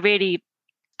 because I really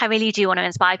do want to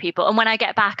inspire people. And when I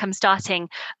get back, I'm starting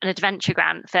an adventure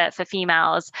grant for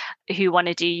females who want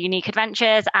to do unique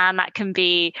adventures, and that can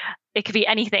be, it could be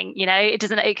anything,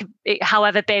 it could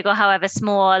however big or however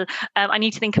small. I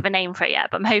need to think of a name for it yet,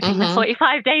 but I'm hoping the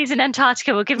 45 days in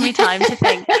Antarctica will give me time to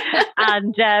think.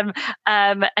 And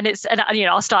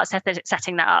I'll start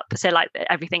setting that up. So like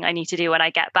everything I need to do when I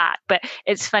get back. But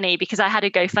it's funny, because I had a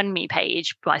GoFundMe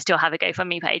page, but I still have a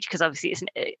GoFundMe page, because obviously it's an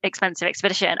expensive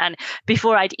expedition. And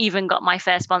before I'd even got my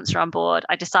first sponsor on board,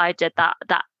 I decided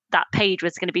that page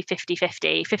was going to be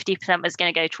 50-50. 50% was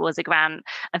going to go towards a grant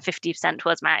and 50%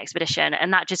 towards my expedition.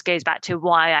 And that just goes back to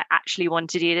why I actually want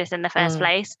to do this in the first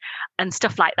place. And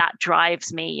stuff like that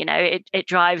drives me, it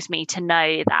drives me to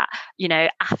know that,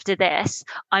 after this,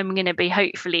 I'm going to be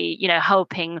hopefully,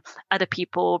 helping other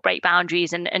people break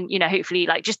boundaries and hopefully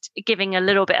like just giving a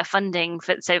little bit of funding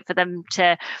for them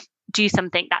to do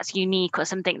something that's unique or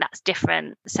something that's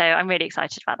different. So I'm really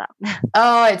excited about that.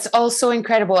 Oh, it's all so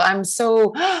incredible. I'm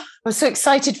so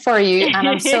excited for you, and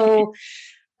I'm so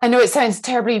I know it sounds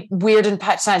terribly weird and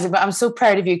patronizing, but I'm so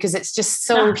proud of you because it's just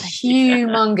so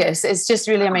humongous. It's just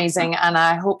really amazing. And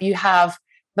I hope you have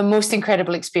the most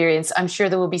incredible experience. I'm sure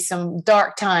there will be some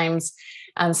dark times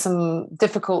and some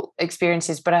difficult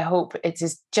experiences, but I hope it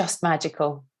is just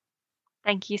magical.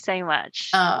 Thank you so much.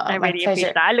 I really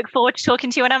appreciate that. I look forward to talking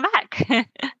to you when I'm back.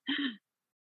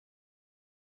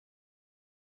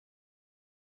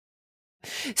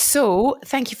 So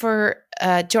thank you for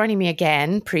joining me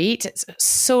again, Preet. It's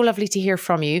so lovely to hear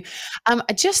from you.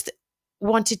 I just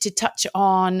wanted to touch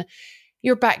on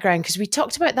your background because we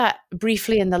talked about that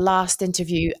briefly in the last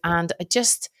interview, and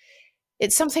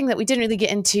it's something that we didn't really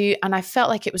get into, and I felt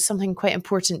like it was something quite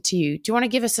important to you. Do you want to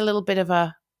give us a little bit of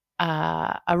a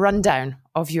rundown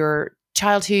of your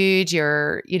childhood,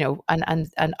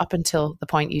 and up until the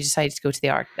point you decided to go to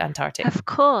the Antarctic? Of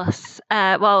course.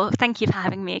 Well, thank you for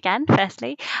having me again,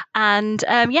 firstly. And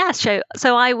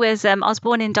so I was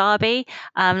born in Derby.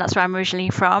 That's where I'm originally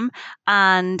from.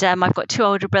 And I've got two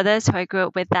older brothers who I grew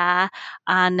up with there,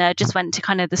 and just went to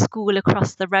kind of the school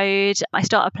across the road. I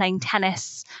started playing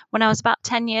tennis when I was about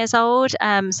 10 years old.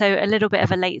 So a little bit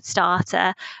of a late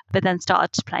starter, but then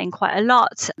started playing quite a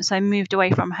lot. So I moved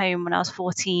away from home when I was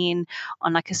 14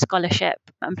 on like a scholarship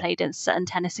and played in Sutton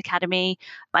Tennis Academy.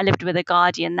 I lived with a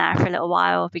guardian there for a little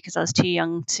while because I was too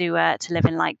young to live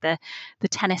in like the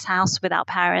tennis house without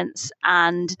parents.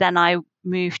 And then I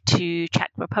moved to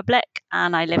Czech Republic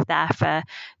and I lived there for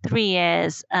 3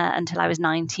 years until I was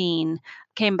 19.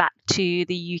 Came back to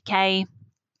the UK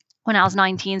when I was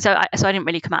 19. So I didn't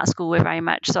really come out of school with very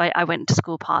much. So I went to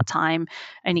school part-time,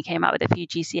 only came out with a few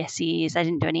GCSEs. I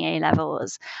didn't do any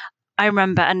A-levels. I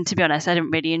remember, and to be honest, I didn't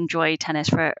really enjoy tennis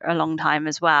for a long time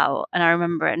as well. And I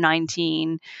remember at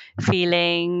 19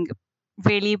 feeling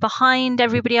really behind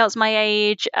everybody else my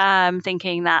age,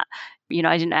 thinking that,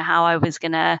 I didn't know how I was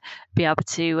going to be able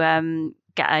to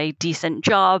get a decent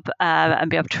job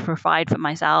and be able to provide for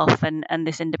myself and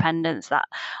this independence that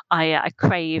I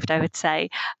craved, I would say.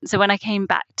 So when I came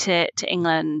back to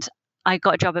England, I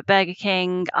got a job at Burger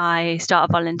King. I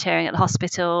started volunteering at the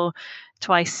hospital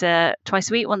once a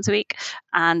week,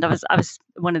 and I was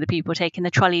one of the people taking the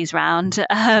trolleys round,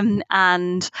 and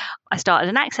I started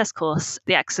an access course.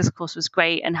 The access course was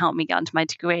great and helped me get onto my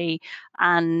degree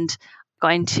and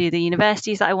got into the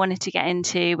universities that I wanted to get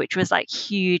into, which was like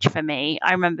huge for me.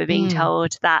 I remember being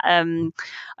told that I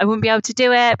wouldn't be able to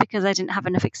do it because I didn't have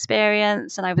enough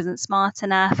experience and I wasn't smart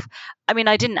enough. I mean,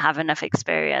 I didn't have enough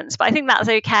experience, but I think that's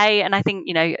okay. And I think,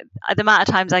 the amount of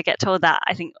times I get told that,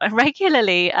 I think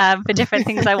regularly for different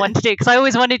things I want to do, because I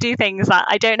always want to do things that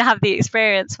I don't have the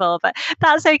experience for, but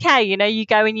that's okay. You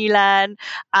go and you learn.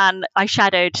 And I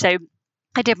shadowed. So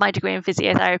I did my degree in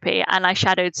physiotherapy and I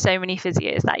shadowed so many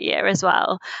physios that year as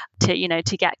well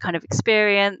to get kind of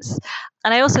experience.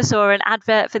 And I also saw an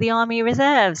advert for the Army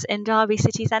Reserves in Derby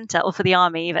City Centre, or for the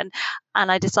Army even.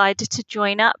 And I decided to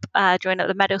join up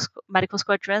the medical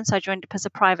squadron. So I joined up as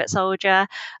a private soldier.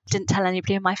 Didn't tell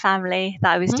anybody in my family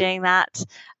that I was doing that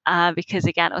because,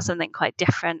 again, it was something quite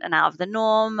different and out of the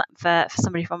norm for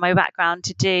somebody from my background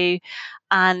to do.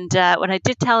 And when I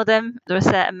did tell them, there were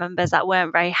certain members that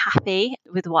weren't very happy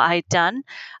with what I'd done.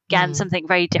 Again, something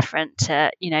very different to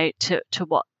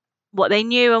what they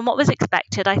knew and what was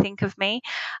expected, I think, of me.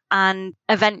 And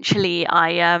eventually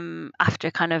I,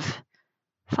 after kind of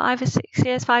 5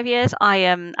 years,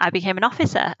 I became an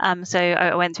officer. So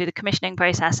I went through the commissioning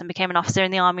process and became an officer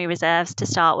in the Army Reserves to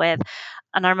start with.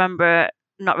 And I remember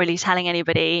not really telling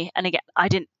anybody. And again, I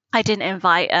didn't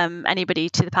invite anybody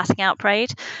to the passing out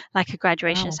parade, like a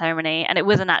graduation ceremony. And it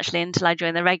wasn't actually until I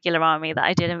joined the regular army that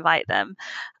I did invite them.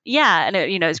 Yeah, and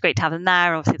it was great to have them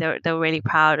there. Obviously, they were really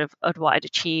proud of what I'd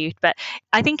achieved. But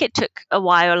I think it took a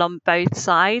while on both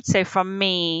sides. So from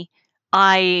me,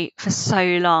 for so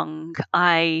long,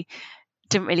 I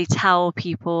didn't really tell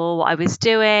people what I was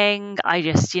doing. I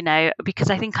just, because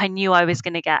I think I knew I was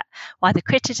going to get either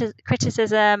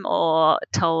criticism or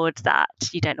told that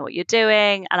you don't know what you're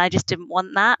doing. And I just didn't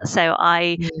want that. So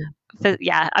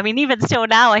even still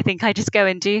now, I think I just go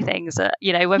and do things that,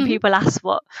 when people ask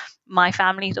what my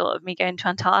family thought of me going to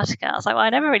Antarctica, I was like, well, I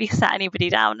never really sat anybody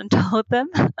down and told them.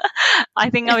 I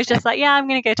think I was just like, yeah, I'm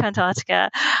going to go to Antarctica.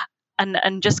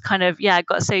 And just kind of,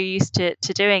 got so used to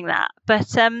doing that. But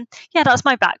that's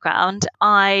my background.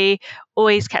 I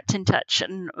always kept in touch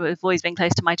and have always been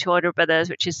close to my two older brothers,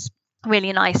 which is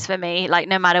really nice for me, like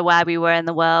no matter where we were in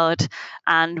the world.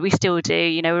 And we still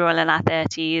do, we're all in our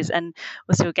 30s and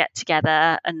we'll still get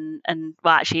together. And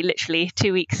well, actually, literally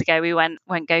 2 weeks ago, we went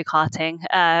go-karting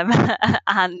and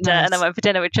then went for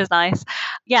dinner, which was nice.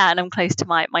 and I'm close to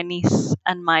my niece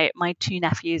and my two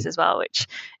nephews as well, which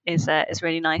is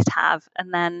really nice to have.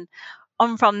 And then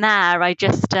on from there, I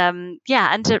just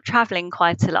ended up traveling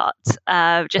quite a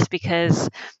lot, just because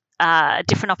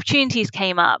different opportunities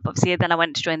came up. Obviously, then I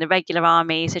went to join the regular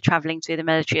army, so traveling through the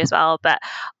military as well. But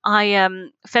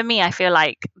for me, I feel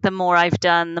like the more I've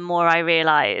done, the more I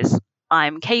realize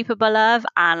I'm capable of,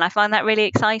 and I find that really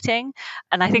exciting.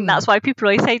 And I think that's why people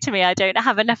always say to me, I don't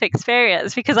have enough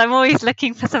experience, because I'm always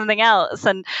looking for something else,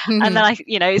 and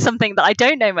then something that I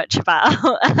don't know much about.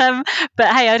 But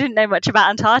hey, I didn't know much about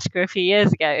Antarctica a few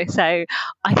years ago, so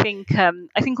I think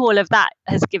all of that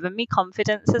has given me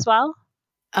confidence as well.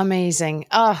 Amazing.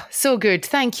 Oh, so good.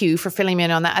 Thank you for filling me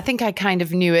in on that. I think I kind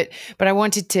of knew it, but I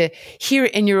wanted to hear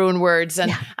it in your own words.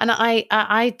 And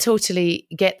I totally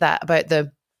get that about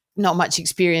the not much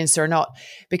experience or not,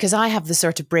 because I have the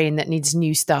sort of brain that needs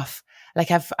new stuff. Like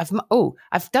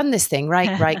I've done this thing,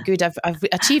 right, good. I've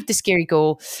achieved the scary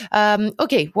goal.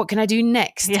 Okay, what can I do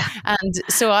next? Yeah. And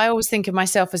so I always think of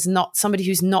myself as not somebody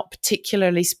who's not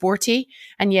particularly sporty,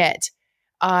 and yet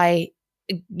I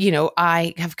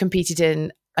have competed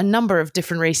in a number of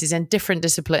different races in different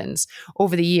disciplines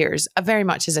over the years, very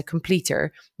much as a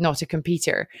completer, not a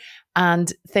competer,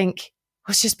 and think,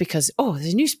 it's just because,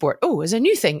 there's a new sport. There's a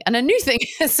new thing and a new thing.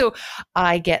 So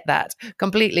I get that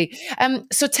completely.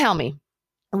 So tell me,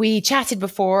 we chatted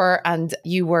before and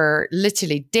you were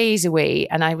literally days away,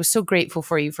 and I was so grateful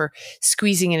for you for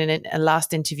squeezing in a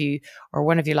last interview, or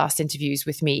one of your last interviews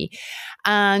with me.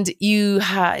 And you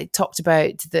had talked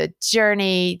about the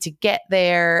journey to get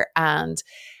there, and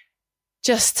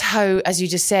just how, as you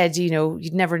just said, didn't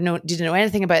know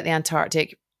anything about the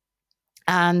Antarctic.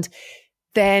 And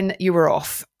then you were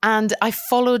off, and I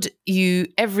followed you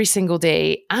every single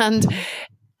day. And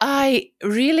I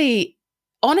really,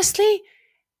 honestly,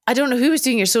 I don't know who was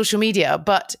doing your social media,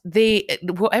 but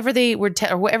whatever they were,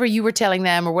 or whatever you were telling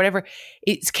them, or whatever,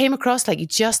 it came across like you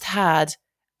just had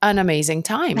an amazing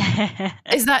time.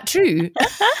 Is that true?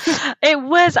 It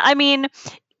was. I mean,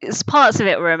 parts of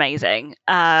it were amazing,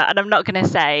 and I'm not going to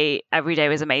say every day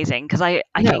was amazing, because I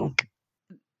think.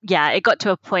 Yeah, it got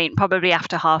to a point probably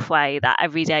after halfway that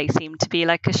every day seemed to be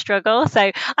like a struggle.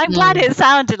 So I'm glad it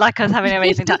sounded like I was having an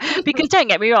amazing time, because don't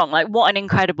get me wrong, like what an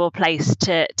incredible place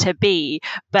to be.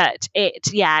 But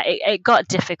it got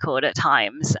difficult at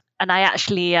times. And I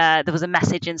actually, there was a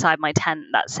message inside my tent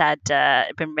that said,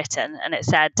 it'd been written, and it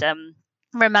said,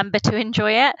 remember to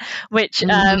enjoy it, which,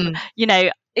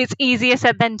 it's easier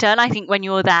said than done. I think when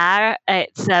you're there,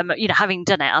 it's, having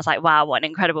done it, I was like, wow, what an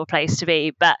incredible place to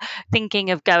be. But thinking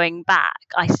of going back,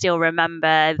 I still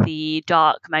remember the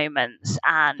dark moments,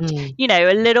 and,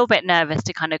 a little bit nervous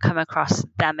to kind of come across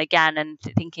them again, and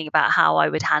thinking about how I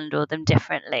would handle them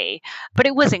differently. But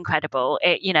it was incredible.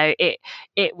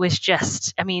 It was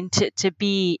just, I mean, to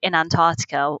be in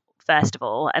Antarctica, first of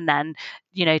all, and then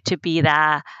to be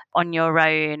there on your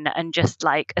own, and just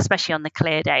like, especially on the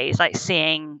clear days, like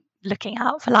looking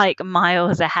out for like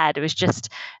miles ahead, it was just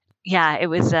it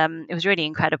was really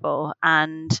incredible.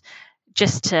 And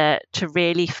just to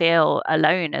really feel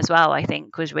alone as well, I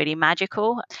think was really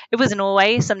magical. It wasn't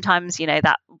always, sometimes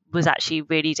that was actually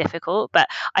really difficult, but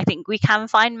I think we can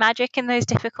find magic in those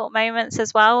difficult moments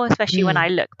as well, especially when I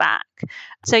look back.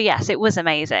 So yes, it was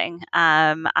amazing,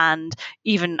 and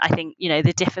even I think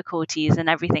the difficulties and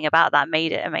everything about that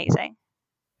made it amazing.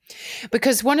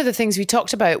 Because one of the things we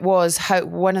talked about was how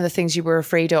one of the things you were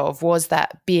afraid of was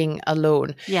that being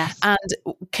alone. Yes. And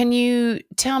can you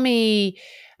tell me,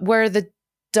 where the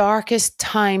darkest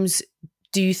times,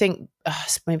 do you think,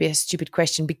 maybe a stupid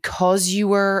question, because you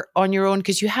were on your own,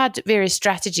 because you had various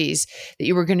strategies that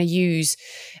you were going to use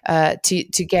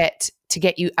to get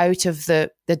you out of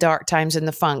the dark times and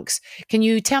the funks. Can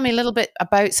you tell me a little bit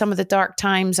about some of the dark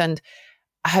times and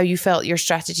how you felt your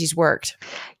strategies worked?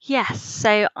 Yes.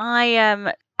 So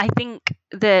I think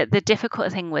the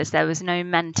difficult thing was there was no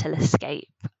mental escape.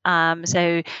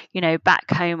 So, back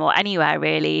home or anywhere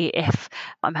really, if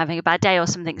I'm having a bad day or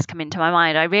something's come into my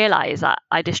mind, I realize that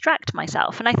I distract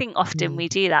myself. And I think often we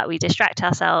do that. We distract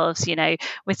ourselves,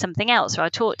 with something else, or I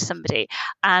talk to somebody.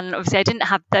 And obviously I didn't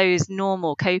have those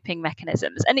normal coping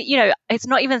mechanisms. And, it's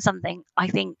not even something I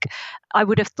think I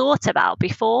would have thought about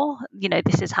before.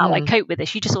 This is how I cope with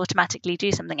this. You just automatically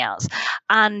do something else.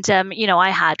 And, I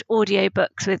had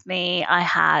audiobooks with me. I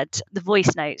had the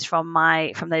voice notes from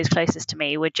those closest to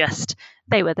me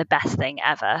they were the best thing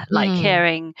ever. Like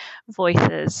hearing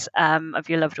voices of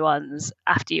your loved ones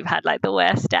after you've had like the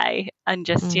worst day, and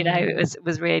just it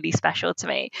was really special to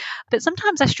me. But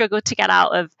sometimes I struggled to get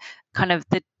out of kind of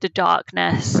the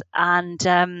darkness, and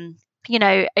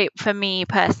for me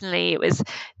personally, it was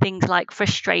things like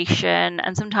frustration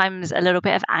and sometimes a little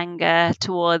bit of anger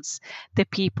towards the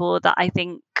people that I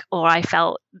think, or I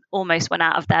felt, almost went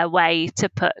out of their way to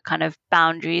put kind of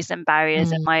boundaries and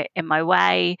barriers in my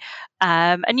way.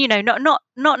 And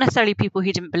not necessarily people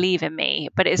who didn't believe in me,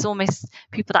 but it's almost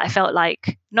people that I felt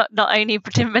like not only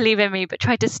didn't believe in me but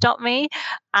tried to stop me,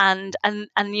 and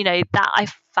that I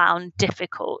found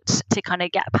difficult to kind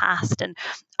of get past. And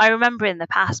I remember in the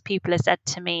past people have said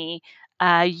to me,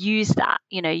 use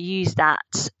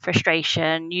that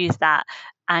frustration, use that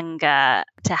anger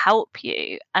to help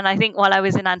you. And I think while I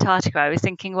was in Antarctica, I was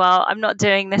thinking, well, I'm not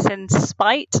doing this in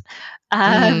spite.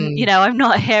 I'm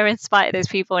not here in spite of those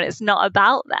people, and it's not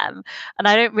about them. And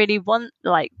I don't really want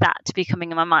like that to be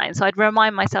coming in my mind. So I'd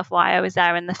remind myself why I was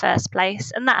there in the first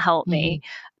place, and that helped me.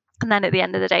 And then at the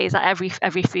end of the day, is that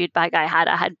every food bag I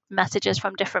had messages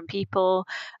from different people,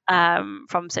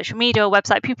 from social media or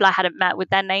website, people I hadn't met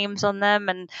with their names on them,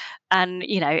 and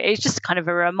it's just kind of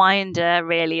a reminder,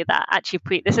 really, that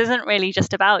actually this isn't really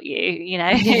just about you.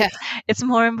 It's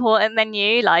more important than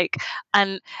you.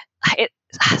 And it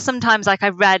sometimes, like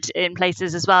I've read in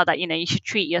places as well, that you should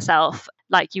treat yourself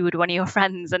like you would one of your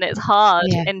friends, and it's hard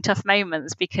in tough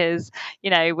moments because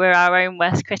we're our own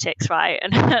worst critics, right?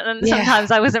 And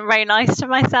sometimes I wasn't very nice to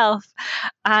myself,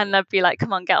 and I'd be like,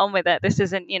 come on, get on with it. This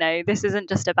isn't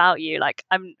just about you. Like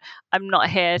I'm not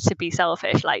here to be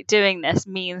selfish. Like doing this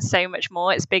means so much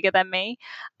more. It's bigger than me.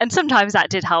 And sometimes that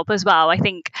did help as well. I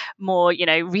think more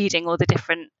reading all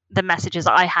the messages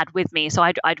that I had with me. So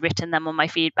I'd written them on my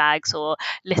feed bags, or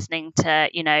listening to,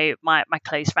 my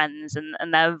close friends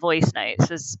and their voice notes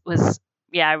was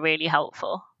really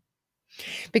helpful.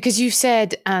 Because you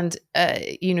said, and,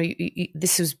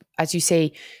 this was, as you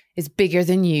say, is bigger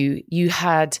than you. You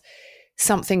had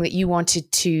something that you wanted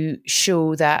to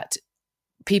show that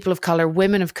people of color,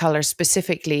 women of color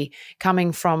specifically,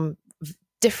 coming from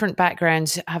different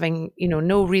backgrounds, having,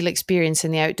 no real experience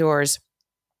in the outdoors,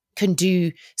 can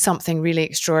do something really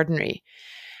extraordinary.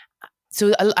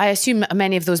 So I assume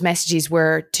many of those messages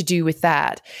were to do with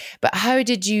that. But how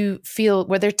did you feel?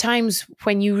 Were there times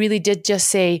when you really did just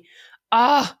say,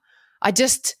 I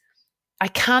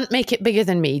can't make it bigger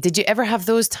than me? Did you ever have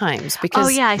those times?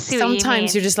 Because I see what you mean.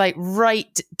 Sometimes you're just like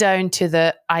right down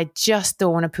to I just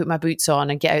don't want to put my boots on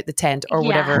and get out the tent or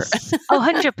whatever.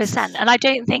 100%. And I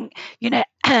don't think,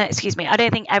 excuse me, I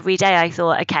don't think every day I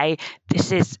thought, okay,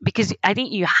 this is, because I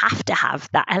think you have to have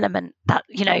that element that,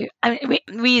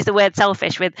 we use the word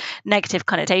selfish with negative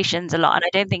connotations a lot, and I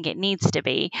don't think it needs to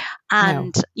be.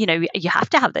 And, you have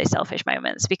to have those selfish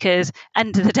moments, because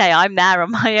end of the day, I'm there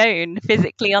on my own,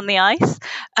 physically on the ice.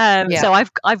 So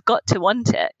I've got to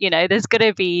want it. There's got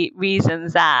to be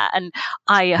reasons there. And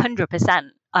I 100%.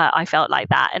 I felt like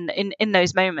that. And in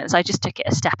those moments, I just took it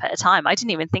a step at a time. I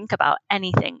didn't even think about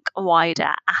anything wider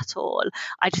at all.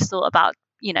 I just thought about,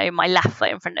 my left foot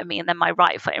in front of me and then my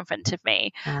right foot in front of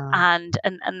me. And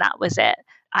that was it.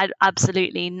 I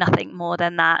absolutely nothing more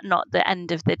than that, not the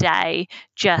end of the day,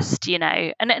 just,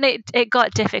 and it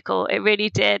got difficult. It really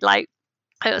did. Like,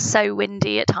 it was so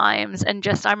windy at times, and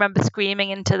just I remember screaming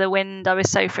into the wind. I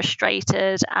was so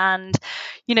frustrated, and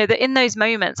that in those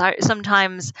moments,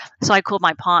 I called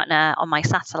my partner on my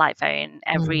satellite phone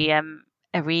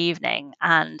every evening,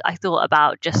 and I thought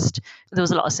about there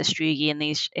was a lot of sastrugi in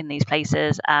these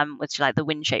places, which are like the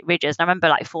wind shaped ridges, and I remember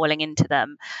like falling into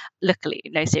them. Luckily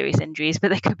no serious injuries,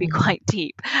 but they could be quite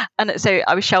deep, and so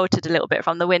I was sheltered a little bit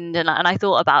from the wind, and I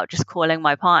thought about just calling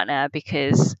my partner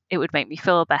because it would make me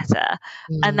feel better.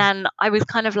 And then I was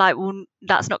kind of like, well,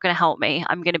 that's not going to help me.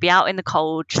 I'm going to be out in the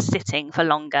cold just sitting for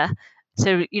longer.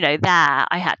 So, there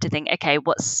I had to think, okay,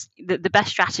 what's the best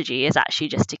strategy is actually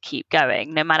just to keep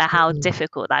going, no matter how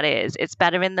difficult that is. It's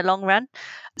better in the long run.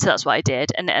 So that's what I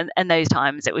did. And those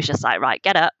times it was just like, right,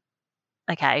 get up.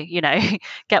 Okay,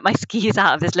 get my skis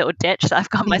out of this little ditch that I've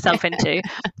got myself into,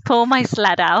 pull my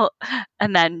sled out,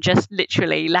 and then just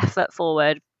literally left foot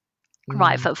forward,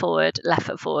 right foot forward, left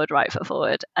foot forward, right foot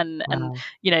forward. And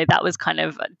that was kind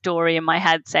of Dory in my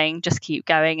head saying, just keep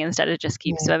going instead of just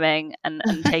keep swimming, and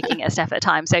taking it a step at a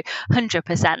time. So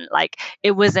 100%, like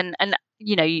it wasn't, and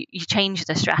you change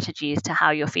the strategies to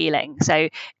how you're feeling. So,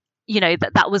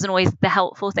 that wasn't always the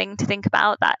helpful thing to think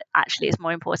about, that actually is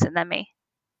more important than me.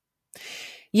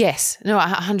 Yes, no,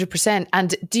 100%.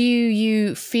 And do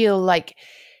you feel like,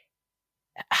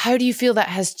 how do you feel that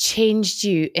has changed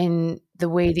you in the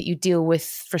way that you deal with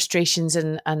frustrations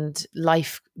and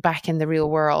life back in the real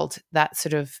world, that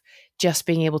sort of just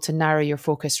being able to narrow your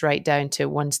focus right down to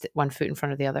one foot in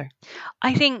front of the other?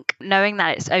 I think knowing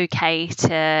that it's okay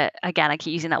to, again, I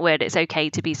keep using that word, it's okay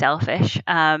to be selfish,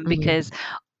 because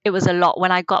it was a lot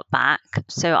when I got back.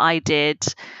 So I did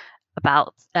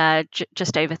about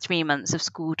just over 3 months of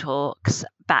school talks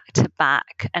back to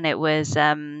back, and it was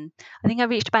I think I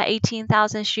reached about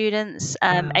 18,000 students,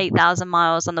 8,000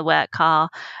 miles on the work car,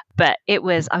 but I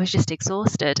was just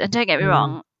exhausted. And don't get me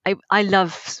wrong, I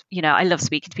love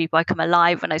speaking to people. I come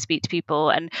alive when I speak to people,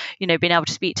 and being able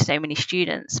to speak to so many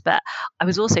students, but I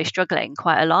was also struggling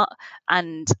quite a lot.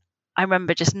 And I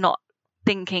remember just not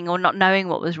thinking or not knowing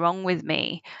what was wrong with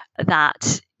me,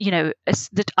 that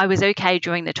that I was okay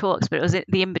during the talks, but it was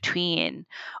the in between,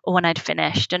 or when I'd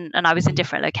finished, and I was in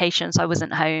different locations. I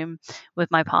wasn't home with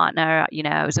my partner.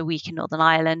 I was a week in Northern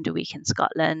Ireland, a week in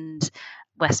Scotland,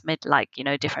 West Mid,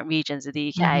 different regions of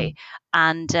the UK.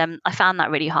 And I found that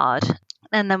really hard.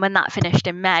 And then when that finished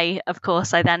in May, of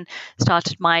course, I then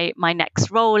started my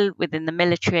next role within the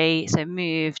military. So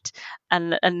moved,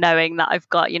 and knowing that I've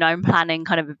got, I'm planning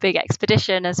kind of a big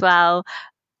expedition as well.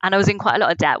 And I was in quite a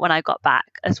lot of debt when I got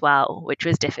back as well, which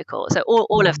was difficult. So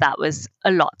all of that was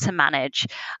a lot to manage.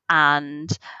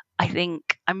 And I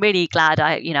think I'm really glad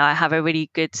I have a really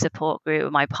good support group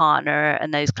with my partner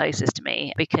and those closest to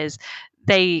me, because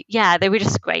they were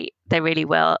just great. They really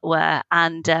were.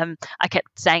 And I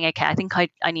kept saying, okay, I think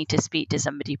I need to speak to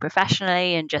somebody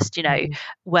professionally and just,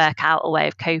 work out a way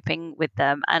of coping with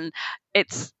them. And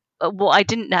it's what I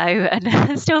didn't know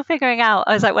and still figuring out.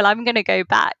 I was like, well, I'm going to go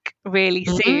back really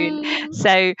soon.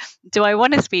 So do I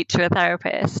want to speak to a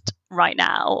therapist right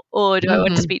now, or do I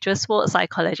want to speak to a sports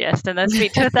psychologist and then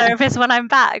speak to a therapist when I'm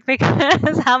back?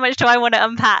 Because how much do I want to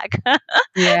unpack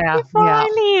before I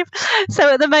leave?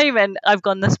 So at the moment, I've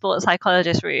gone the sports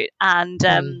psychologist route. And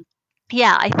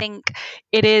I think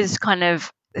it is kind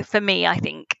of, for me, I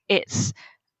think it's,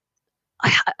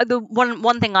 the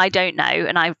one thing I don't know,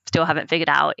 and I still haven't figured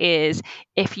out, is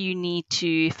if you need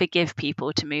to forgive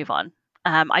people to move on.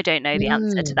 I don't know the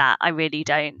answer to that. I really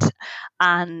don't.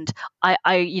 And I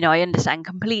understand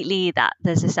completely that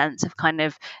there's a sense of kind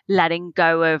of letting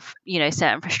go of,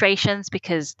 certain frustrations,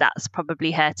 because that's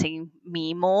probably hurting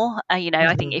me more.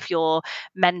 I think if you're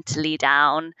mentally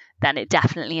down, then it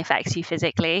definitely affects you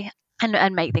physically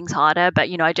and make things harder. But,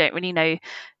 I don't really know.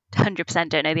 100%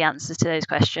 don't know the answers to those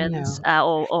questions,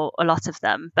 or a lot of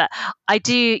them, but I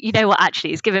do. What actually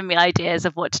has given me ideas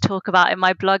of what to talk about in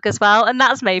my blog as well, and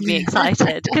that's made me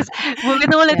excited, because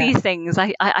with all of these things,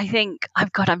 I think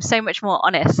I'm so much more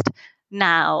honest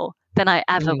now than I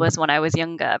ever was when I was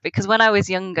younger. Because when I was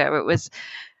younger, it was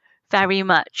very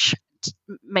much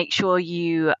make sure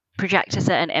you project a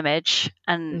certain image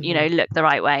and look the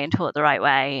right way and talk the right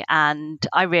way, and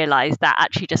I realized that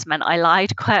actually just meant I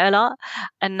lied quite a lot.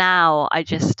 And now I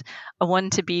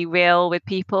want to be real with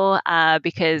people,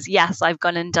 because yes, I've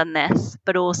gone and done this,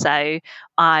 but also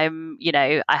I'm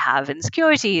I have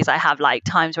insecurities, I have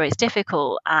times where it's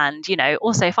difficult, and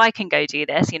also if I can go do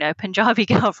this, Punjabi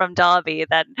girl from Derby,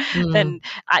 then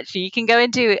actually you can go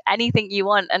and do anything you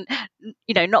want. And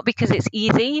not because it's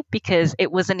easy, because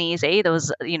it wasn't easy. There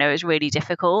was it was really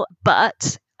difficult,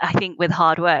 but I think with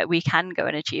hard work we can go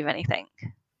and achieve anything.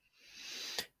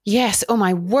 Yes. Oh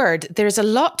my word. There's a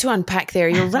lot to unpack there.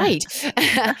 You're right.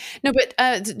 No,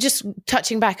 but just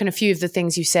touching back on a few of the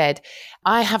things you said,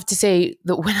 I have to say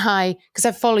that because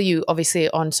I follow you obviously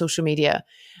on social media,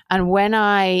 and when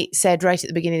I said right at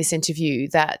the beginning of this interview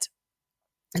that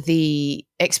the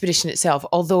expedition itself,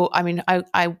 although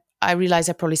I realized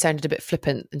I probably sounded a bit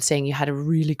flippant in saying you had a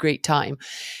really great time,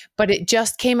 but it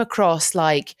just came across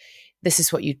like this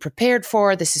is what you'd prepared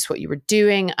for, this is what you were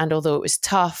doing, and although it was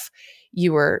tough,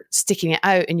 you were sticking it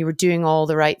out and you were doing all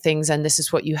the right things, and this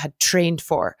is what you had trained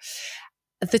for.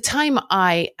 At the time,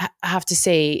 I have to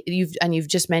say, you've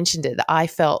just mentioned it, that I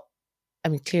felt,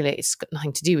 clearly it's got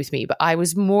nothing to do with me, but I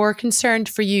was more concerned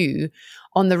for you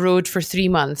on the road for 3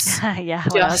 months. When I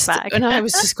was back. And I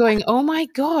was just going, oh my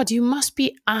God, you must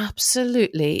be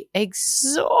absolutely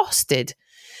exhausted.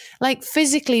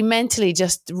 Physically, mentally,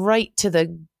 just right to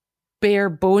the bare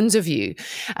bones of you.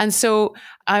 And so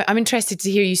I'm interested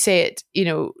to hear you say it,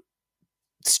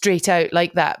 straight out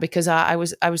like that, because I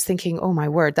was thinking, oh my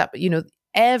word, that,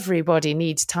 everybody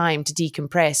needs time to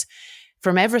decompress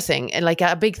from everything, and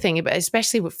a big thing,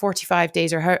 especially with 45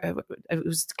 days, or it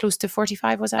was close to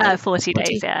 45, was that? 40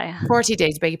 days, yeah. 40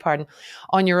 days, beg your pardon,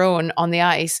 on your own on the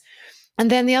ice. And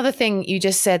then the other thing you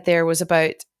just said there was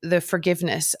about the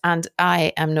forgiveness, and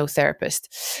I am no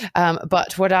therapist,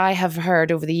 but what I have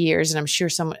heard over the years, and I'm sure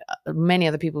many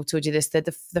other people have told you this, that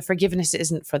the forgiveness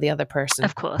isn't for the other person.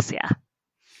 Of course, yeah.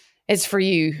 It's for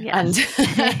you. Yes.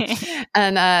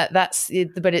 And that's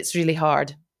it, but it's really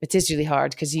hard. It is really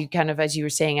hard, because you kind of, as you were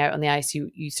saying out on the ice,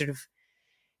 you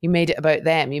made it about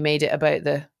them. You made it about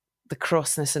the the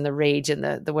crossness and the rage and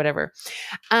the whatever.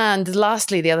 And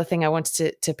lastly, the other thing I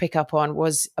wanted to pick up on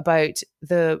was about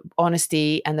the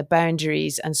honesty and the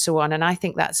boundaries and so on. And I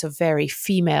think that's a very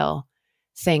female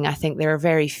thing. I think there are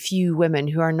very few women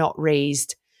who are not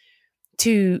raised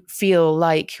to feel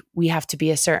like we have to be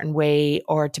a certain way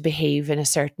or to behave in a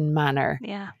certain manner.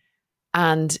 Yeah.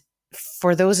 And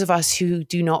for those of us who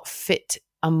do not fit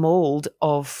a mold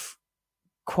of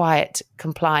quiet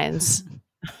compliance,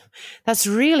 that's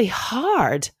really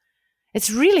hard. It's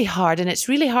really hard. And it's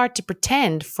really hard to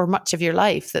pretend for much of your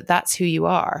life that that's who you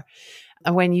are.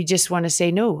 And when you just want to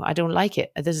say, no, I don't like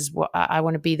it. This is what I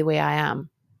want to be the way I am.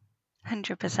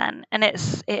 100%. And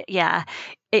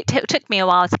it took me a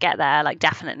while to get there, like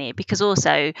definitely, because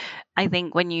also I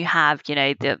think when you have,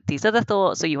 these other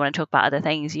thoughts or you want to talk about other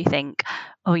things, you think,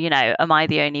 oh, am I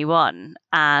the only one?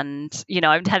 And,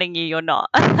 I'm telling you, you're not.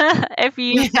 If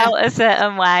you felt a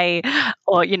certain way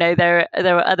or, there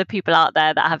are other people out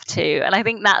there that have too. And I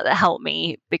think that helped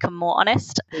me become more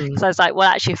honest. So I was like, well,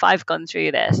 actually, if I've gone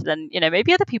through this, then,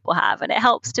 maybe other people have, and it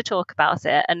helps to talk about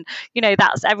it. And,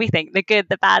 that's everything, the good,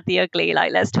 the bad, the ugly,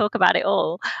 like, let's talk about it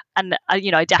all. And,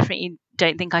 I definitely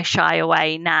don't think I shy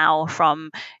away now from,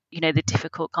 the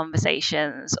difficult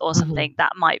conversations or something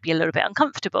that might be a little bit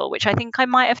uncomfortable, which I think I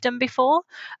might have done before.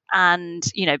 And,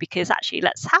 because actually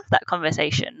let's have that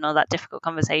conversation or that difficult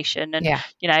conversation and,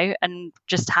 and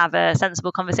just have a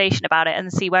sensible conversation about it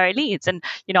and see where it leads. And,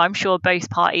 I'm sure both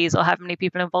parties or however many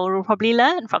people involved will probably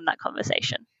learn from that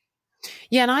conversation.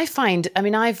 Yeah. And I find,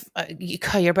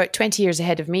 you're about 20 years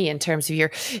ahead of me in terms of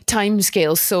your time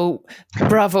scale. So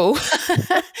bravo.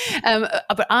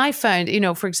 But I found,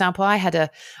 for example, I had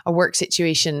a work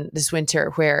situation this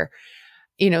winter where,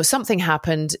 something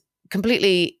happened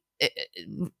completely,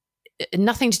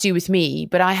 nothing to do with me,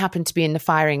 but I happened to be in the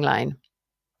firing line.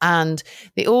 And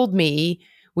the old me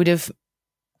would have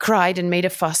cried and made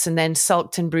a fuss and then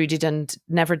sulked and brooded and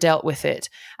never dealt with it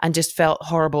and just felt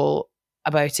horrible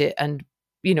about it and,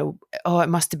 oh, it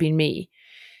must have been me.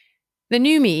 The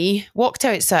new me walked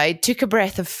outside, took a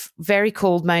breath of very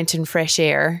cold mountain fresh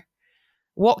air,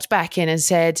 walked back in and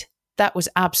said, that was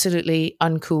absolutely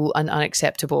uncool and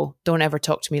unacceptable. Don't ever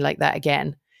talk to me like that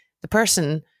again. The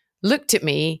person looked at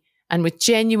me and with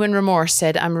genuine remorse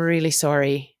said, I'm really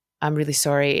sorry. I'm really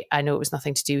sorry. I know it was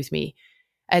nothing to do with me,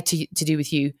 to do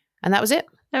with you. And that was it.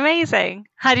 Amazing.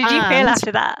 How did you feel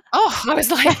after that? Oh, I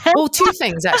was like, two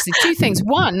things, actually. Two things.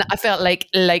 One, I felt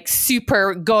like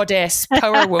super goddess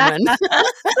power woman. Love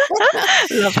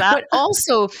that. But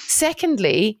also,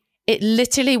 secondly, it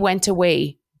literally went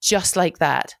away just like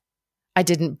that. I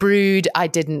didn't brood. I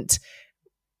didn't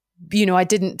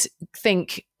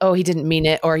think, oh, he didn't mean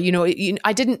it. Or,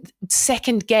 I didn't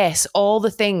second guess all the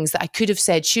things that I could have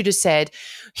said, should have said.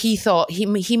 He thought,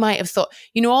 he might have thought,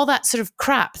 all that sort of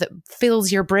crap that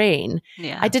fills your brain.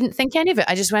 Yeah. I didn't think any of it.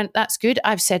 I just went, that's good.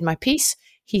 I've said my piece.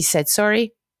 He said,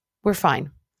 sorry, we're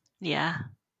fine. Yeah.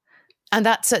 And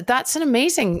that's an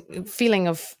amazing feeling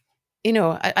of,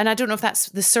 and I don't know if that's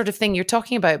the sort of thing you're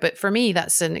talking about, but for me,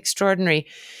 that's an extraordinary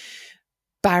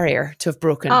barrier to have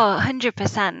broken. Oh,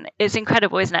 100%. It's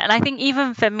incredible, isn't it? And I think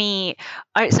even for me,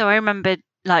 I remember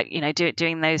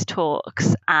doing those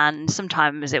talks, and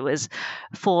sometimes it was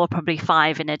 4, probably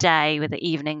 5 in a day with the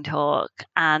evening talk.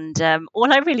 And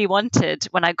all I really wanted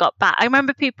when I got back, I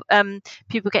remember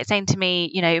people kept saying to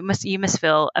me, you must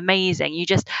feel amazing.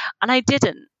 And I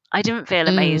didn't feel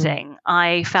amazing.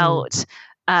 I felt,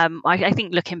 I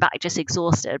think looking back, just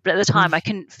exhausted. But at the time I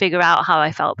couldn't figure out how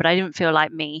I felt, but I didn't feel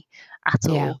like me at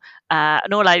all. Yeah.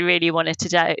 And all I really wanted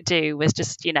to do was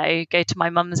just, go to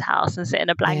my mum's house and sit in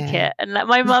a blanket and let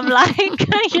my mum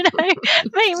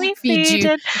make me feed.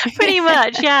 And pretty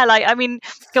much, yeah.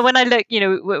 When I look,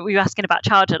 we were asking about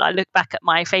childhood, I look back at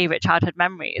my favourite childhood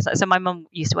memories. So my mum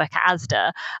used to work at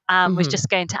Asda, was just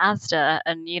going to Asda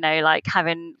and,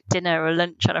 having dinner or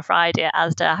lunch on a Friday at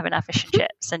Asda, having our fish and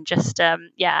chips and just,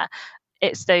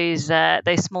 it's those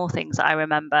small things that I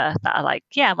remember that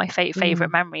are my favorite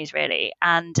memories, really.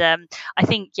 And I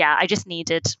think I just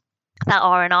needed that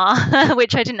R&R,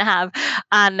 which I didn't have,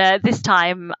 and this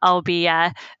time I'll be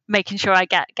making sure I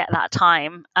get that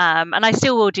time. And I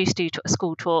still will do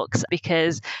school talks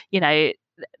because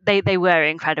they were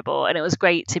incredible, and it was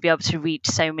great to be able to reach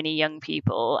so many young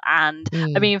people. And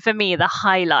I mean, for me, the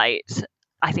highlight,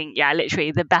 I think,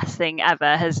 literally the best thing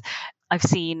ever I've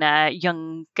seen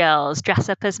young girls dress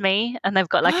up as me, and they've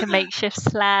got a makeshift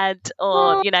sled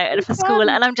or, for school.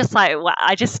 And I'm just like, wow,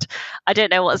 I don't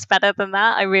know what's better than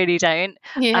that. I really don't.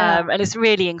 Yeah. And it's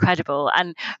really incredible.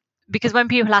 And because when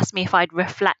people asked me if I'd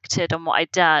reflected on what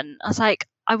I'd done, I was like,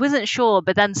 I wasn't sure.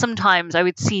 But then sometimes I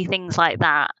would see things like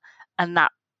that, and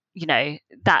that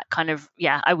that kind of,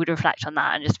 I would reflect on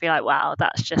that and just be like, wow,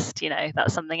 that's just,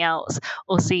 that's something else.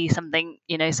 Or see something,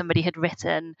 somebody had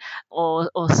written, or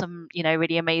some,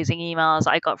 really amazing emails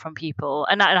I got from people.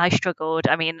 And I struggled.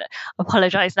 I mean,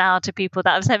 apologize now to people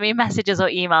that have sent me messages or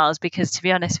emails, because to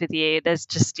be honest with you, there's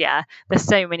just, there's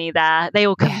so many there. They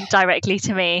all come directly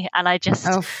to me, and I just,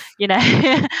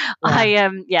 I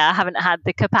haven't had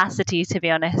the capacity, to be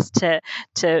honest,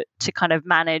 to kind of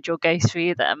manage or go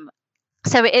through them.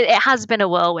 So it has been a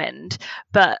whirlwind,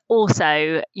 but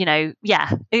also,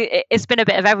 it's been a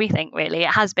bit of everything, really. It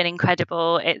has been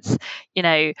incredible. It's,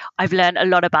 I've learned a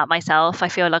lot about myself. I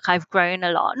feel like I've grown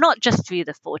a lot, not just through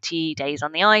the 40 days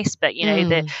on the ice, but,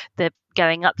 the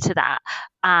going up to that.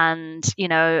 And,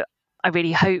 I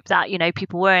really hope that,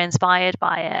 people were inspired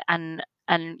by it, and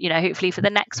hopefully for the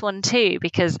next one too,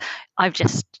 because I've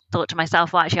just thought to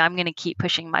myself, well, actually, I'm going to keep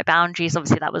pushing my boundaries.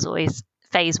 Obviously, that was always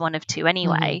phase 1 of 2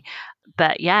 anyway.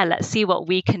 But let's see what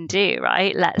we can do,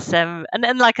 right? Let's and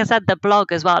then, like I said, the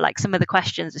blog as well, like some of the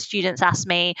questions the students asked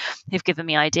me have given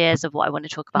me ideas of what I want to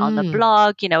talk about on the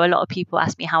blog. A lot of people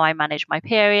asked me how I manage my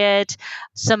period.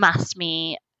 Some asked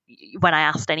me when I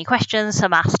asked any questions,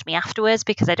 some asked me afterwards,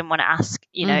 because I didn't want to ask,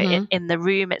 in the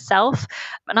room itself.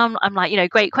 And I'm like,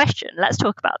 great question. Let's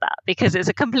talk about that, because it's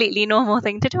a completely normal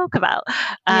thing to talk about.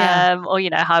 Or,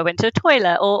 how I went to the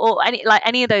toilet, or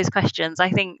any of those questions. I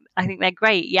think they're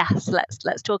great. Yes,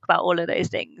 let's talk about all of those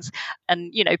things.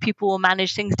 And, people will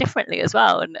manage things differently as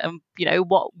well. And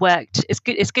what worked, it's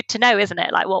good to know, isn't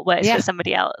it? Like what works for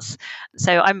somebody else.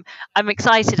 So I'm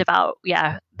excited about,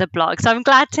 the blog. So I'm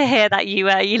glad to hear that you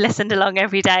listened along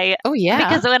every day. Oh yeah.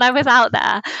 Because when I was out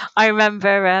there, I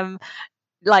remember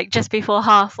like just before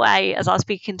halfway, as I was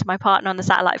speaking to my partner on the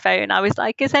satellite phone, I was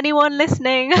like, is anyone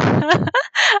listening?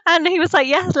 And he was like,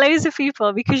 yes, loads of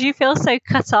people, because you feel so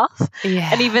cut off.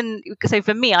 And even so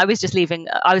for me, I was leaving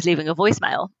a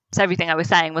voicemail. So everything I was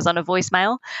saying was on a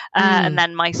voicemail. And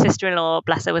then my sister-in-law,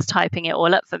 bless her, was typing it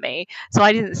all up for me. So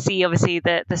I didn't see, obviously,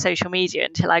 the social media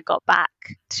until I got back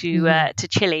to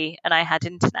Chile and I had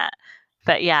internet.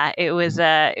 But it was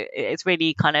it's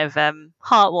really kind of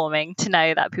heartwarming to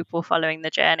know that people were following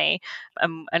the journey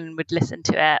and would listen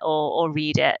to it or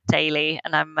read it daily.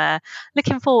 And I'm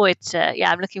looking forward to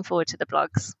the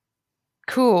blogs.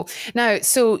 Cool. Now,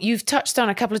 so you've touched on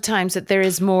a couple of times that there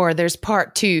is more, there's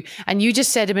part 2. And you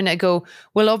just said a minute ago,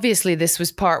 well, obviously this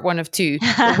was part 1 of 2.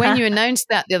 But when you announced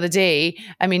that the other day,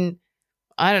 I mean,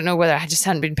 I don't know whether I just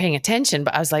hadn't been paying attention,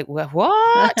 but I was like, well,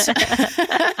 what?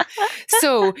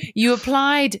 So you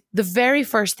applied, the very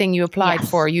first thing you applied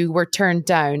for, you were turned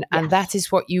down, and that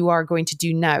is what you are going to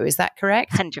do now. Is that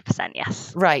correct? 100%,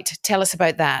 yes. Right. Tell us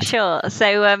about that. Sure.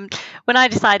 So when I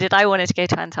decided I wanted to go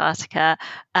to Antarctica,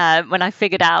 when I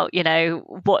figured out,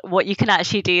 what you can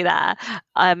actually do there,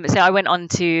 so I went on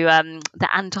to the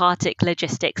Antarctic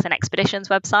Logistics and Expeditions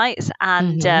websites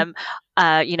and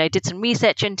did some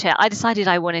research into it. I decided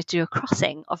I wanted to do a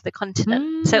crossing of the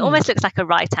continent. So it almost looks like a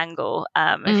right angle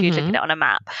if you look at it on a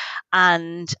map.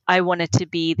 And I wanted to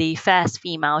be the first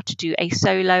female to do a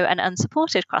solo and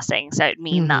unsupported crossing. So it would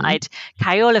mean that I'd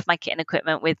carry all of my kit and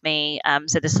equipment with me.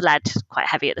 So the sled is quite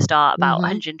heavy at the start, about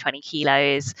 120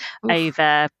 kilos,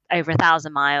 over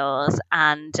 1,000 miles,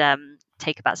 and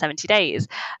take about 70 days.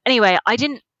 Anyway, I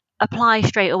didn't apply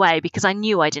straight away because I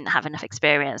knew I didn't have enough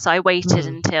experience. So I waited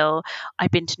until I'd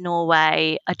been to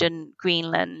Norway, I'd done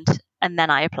Greenland, and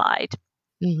then I applied.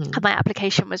 And my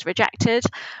application was rejected,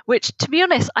 which, to be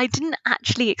honest, I didn't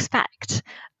actually expect.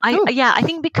 I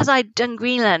think because I'd done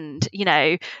Greenland,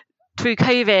 through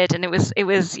COVID, and it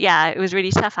was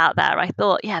really tough out there. I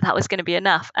thought, that was going to be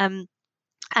enough. And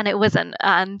it wasn't.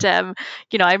 And, I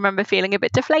remember feeling a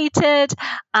bit deflated,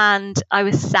 and I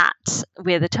was sat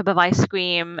with a tub of ice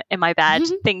cream in my bed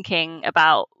thinking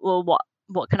about, well,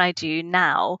 what can I do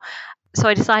now? So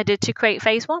I decided to create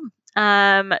phase 1.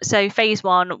 So phase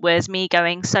 1 was me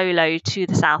going solo to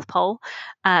the South Pole,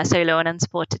 solo and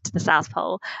unsupported to the South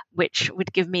Pole, which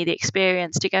would give me the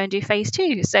experience to go and do phase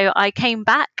 2. So I came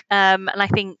back, and I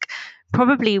think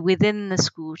probably within the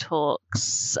school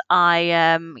talks,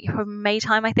 from May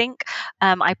time, I think,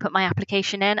 I put my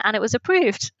application in and it was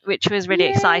approved, which was really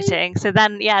exciting. So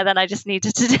then I just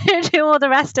needed to do all the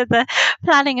rest of the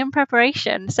planning and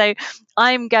preparation. So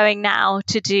I'm going now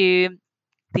to do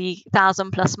the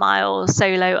 1,000+ mile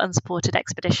solo unsupported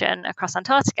expedition across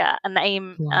Antarctica, and the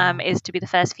aim is to be the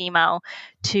first female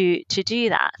to do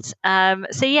that.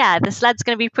 The sled's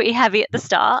going to be pretty heavy at the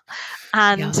start,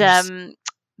 and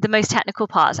the most technical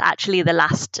part is actually the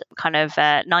last kind of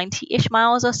 90-ish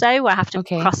miles or so, where I have to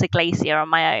cross a glacier on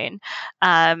my own.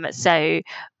 So I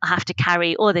have to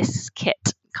carry all this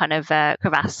kit kind of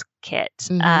crevasse kit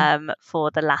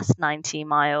for the last 90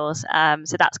 miles.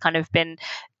 So that's kind of been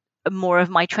more of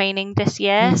my training this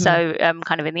year. So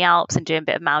kind of in the Alps and doing a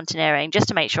bit of mountaineering just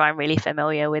to make sure I'm really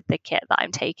familiar with the kit that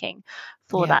I'm taking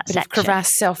for that bit section. Of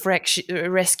crevasse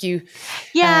self-rescue.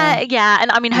 Yeah.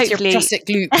 And I mean, hopefully, your Prusik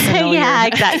loops and yeah,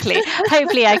 exactly.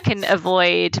 Hopefully, I can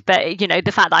avoid, but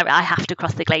the fact that I have to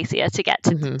cross the glacier to get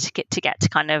to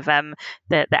kind of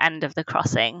the end of the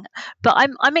crossing. But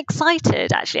I'm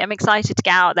excited. Actually, I'm excited to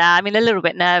get out there. I mean, a little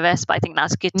bit nervous, but I think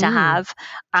that's good to have,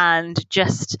 and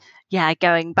just. Yeah,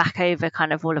 going back over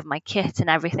kind of all of my kit and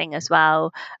everything as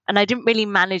well. And I didn't really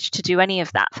manage to do any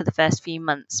of that for the first few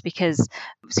months because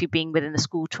obviously being within the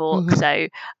school talk. So,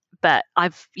 but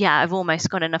I've almost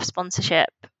got enough sponsorship,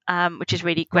 which is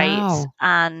really great. Wow.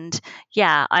 And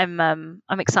yeah, I'm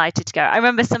excited to go. I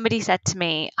remember somebody said to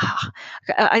me,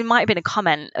 it might have been a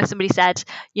comment. Somebody said,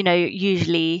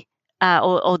 usually.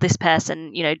 Or this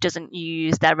person, doesn't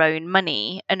use their own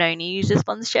money and only uses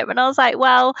sponsorship. And I was like,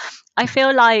 well, I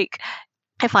feel like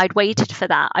if I'd waited for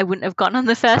that, I wouldn't have gone on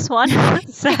the first one.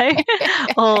 So,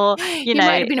 or, you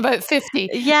might have been about 50.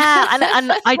 Yeah.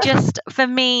 And I just, for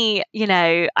me,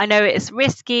 I know it's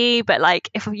risky, but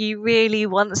like, if you really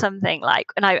want something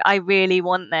and I really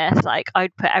want this, like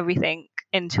I'd put everything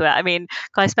into it. I mean,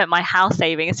 I spent my house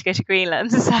savings to go to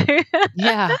Greenland. So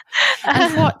yeah.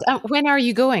 And when are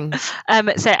you going?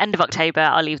 So end of October,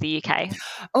 I'll leave the UK.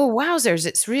 Oh, wowzers!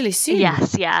 It's really soon.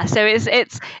 Yes, yeah. So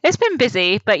it's been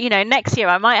busy, but next year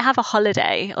I might have a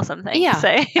holiday or something. Yeah, so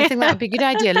I think that would be a good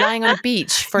idea. Lying on a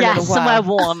beach for a little while. somewhere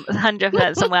warm,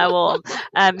 100% somewhere warm.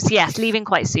 So yes, leaving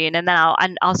quite soon, and then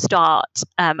I'll start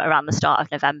around the start of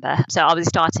November. So I'll be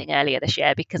starting earlier this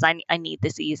year because I need the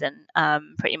season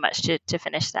pretty much to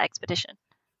finish the expedition.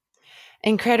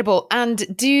 Incredible.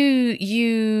 And do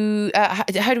you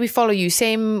how do we follow you?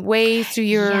 Same way through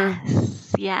your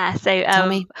Yeah, so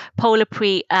Paula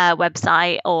Preet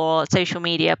website or social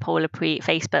media, Paula Preet,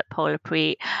 Facebook, Paula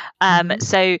Preet.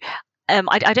 So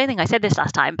I don't think I said this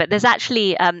last time, but there's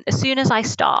actually, as soon as I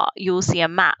start, you'll see a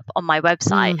map on my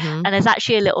website, and there's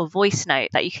actually a little voice note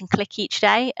that you can click each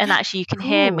day, and actually you can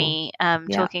hear me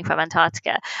talking from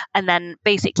Antarctica. And then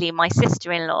basically my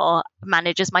sister-in-law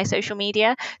manages my social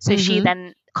media, so she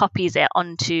then copies it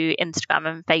onto Instagram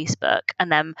and Facebook,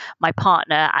 and then my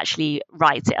partner actually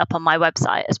writes it up on my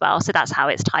website as well. So that's how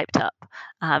it's typed up.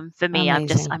 For me,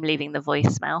 Amazing. I'm leaving the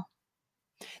voicemail.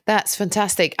 That's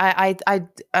fantastic. I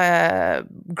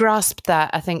grasped that,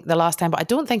 I think, the last time, but I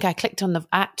don't think I clicked on the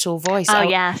actual voice. Oh,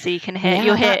 yeah. So you can hear,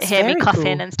 hear me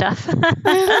coughing and stuff.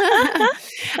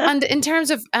 And in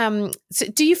terms of, so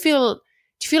do you feel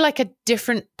like a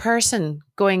different person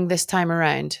going this time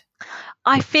around?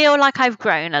 I feel like I've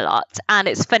grown a lot. And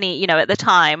it's funny, at the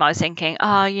time I was thinking,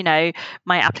 my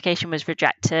application was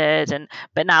rejected.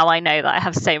 But now I know that I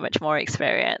have so much more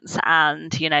experience.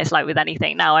 And, it's like with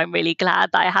anything, now I'm really glad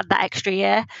that I had that extra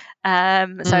year.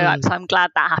 So I'm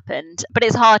glad that happened. But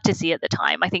it's hard to see at the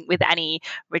time. I think with any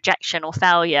rejection or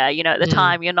failure, at the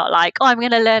time, you're not like, I'm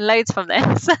going to learn loads from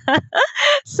this.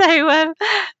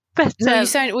 But no,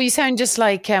 you sound just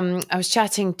like, I was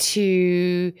chatting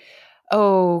to...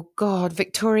 Oh, God,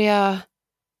 Victoria.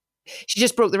 She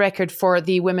just broke the record for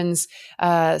the women's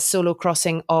solo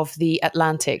crossing of the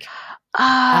Atlantic.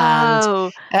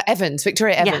 Oh. And,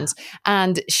 Victoria Evans. Yeah.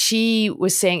 And she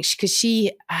was saying, because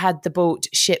she had the boat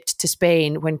shipped to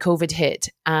Spain when COVID hit,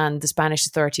 and the Spanish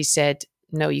authorities said,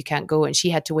 no, you can't go. And she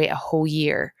had to wait a whole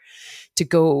year to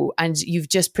go. And you've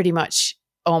just pretty much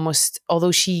almost,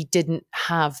 although she didn't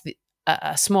have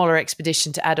a smaller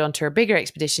expedition to add on to her bigger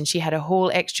expedition, she had a whole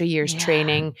extra year's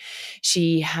training.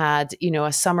 She had,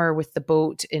 a summer with the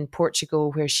boat in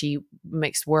Portugal where she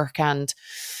mixed work and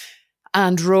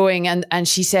rowing. And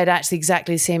she said actually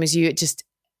exactly the same as you.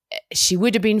 She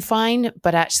would have been fine,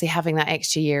 but actually having that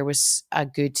extra year was a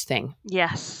good thing.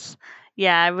 Yes.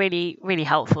 Yeah, really, really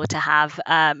helpful to have.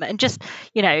 And just,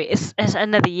 it's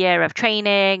another year of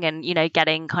training and,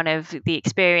 getting kind of the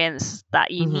experience that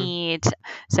you need.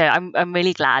 So I'm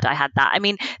really glad I had that. I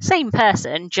mean, same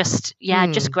person, just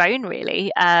grown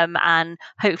really. And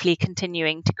hopefully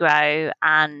continuing to grow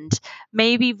and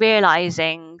maybe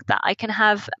realizing that I can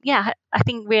have,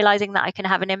 realizing that I can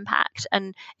have an impact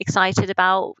and excited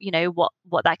about,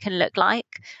 what that can look like.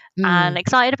 And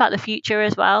excited about the future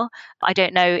as well. I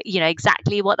don't know,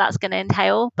 exactly what that's going to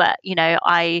entail, but,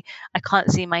 I can't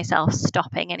see myself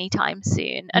stopping anytime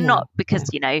soon. And not because,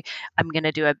 I'm going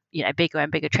to do bigger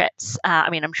and bigger trips.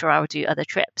 I'm sure I will do other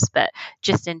trips, but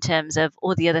just in terms of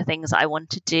all the other things that I want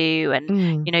to do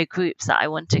and, groups that I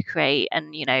want to create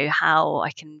and, how I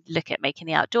can look at making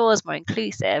the outdoors more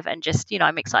inclusive and just,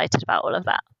 I'm excited about all of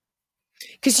that.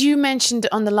 Because you mentioned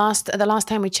on the last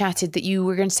time we chatted that you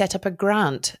were going to set up a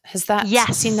grant. Has that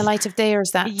seen the light of day, or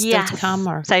is that still to come?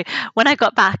 Or? So when I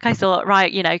got back, I thought,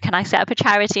 right, can I set up a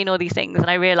charity and all these things? And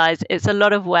I realized it's a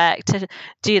lot of work to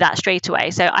do that straight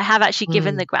away. So I have actually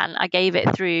given the grant. I gave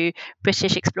it through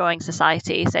British Exploring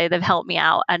Society. So they've helped me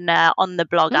out. And on the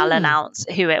blog, I'll announce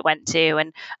who it went to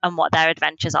and what their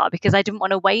adventures are, because I didn't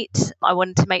want to wait. I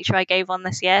wanted to make sure I gave one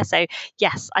this year. So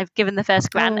yes, I've given the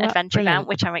first grant, adventure grant,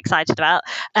 which I'm excited about.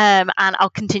 And I'll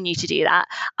continue to do that.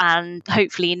 And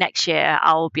hopefully next year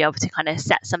I'll be able to kind of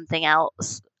set something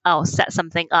else. I'll set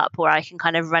something up where I can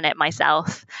kind of run it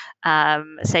myself.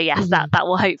 So yes, that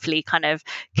will hopefully kind of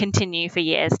continue for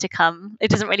years to come. It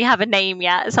doesn't really have a name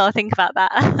yet, so I'll think about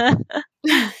that.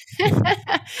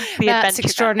 That's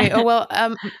extraordinary. Oh, well,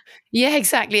 yeah,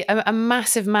 exactly. A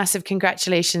massive, massive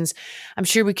congratulations. I'm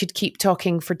sure we could keep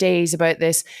talking for days about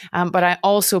this, but I'm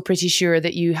also pretty sure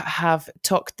that you have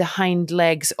talked the hind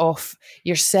legs off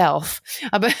yourself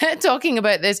about talking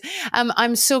about this.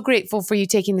 I'm so grateful for you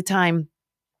taking the time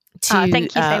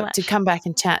thank you so much. To come back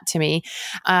and chat to me.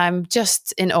 I'm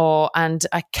just in awe, and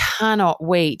I cannot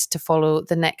wait to follow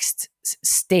the next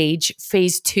stage,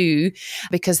 phase 2,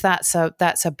 because that's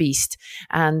a beast.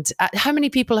 And how many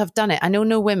people have done it? I know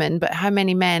no women, but how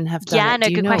many men have done it? Yeah, no,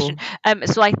 good question.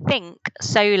 So I think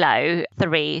solo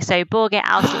 3. So Borge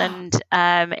Ausland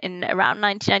in around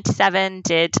 1997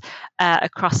 did a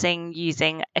crossing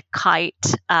using a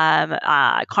kite.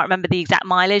 I can't remember the exact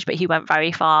mileage, but he went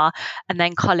very far. And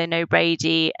then Colin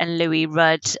O'Brady and Louis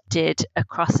Rudd did a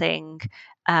crossing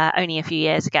only a few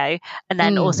years ago. And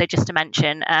then also just to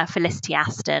mention, Felicity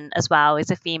Aston as well is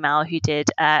a female who did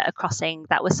a crossing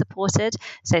that was supported,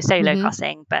 so solo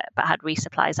crossing, but had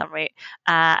resupplies en route.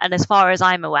 And as far as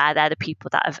I'm aware, they're the people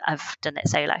that have done it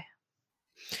solo.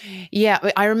 Yeah,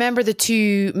 I remember the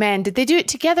 2 men. Did they do it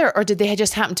together, or did they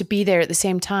just happen to be there at the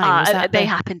same time? They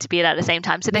happened to be there at the same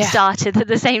time. So they started at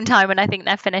the same time, and I think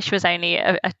their finish was only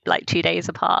like 2 days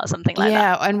apart, something like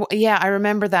that. And I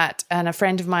remember that. And a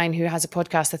friend of mine who has a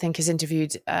podcast, I think, has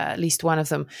interviewed at least one of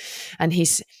them, and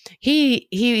he's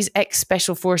ex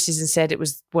Special Forces and said it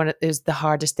was the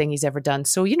hardest thing he's ever done.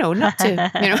 So not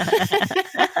to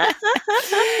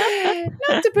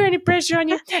not to put any pressure on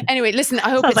you. Anyway, listen, I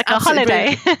hope it's like a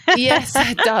holiday. Yes,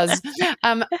 it does.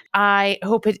 I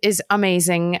hope it is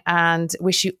amazing, and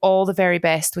wish you all the very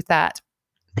best with that.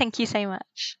 Thank you so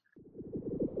much.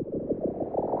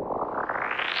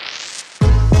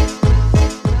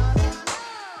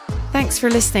 Thanks for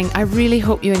listening. I really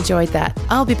hope you enjoyed that.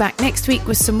 I'll be back next week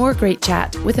with some more great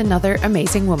chat with another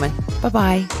amazing woman.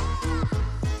 Bye-bye.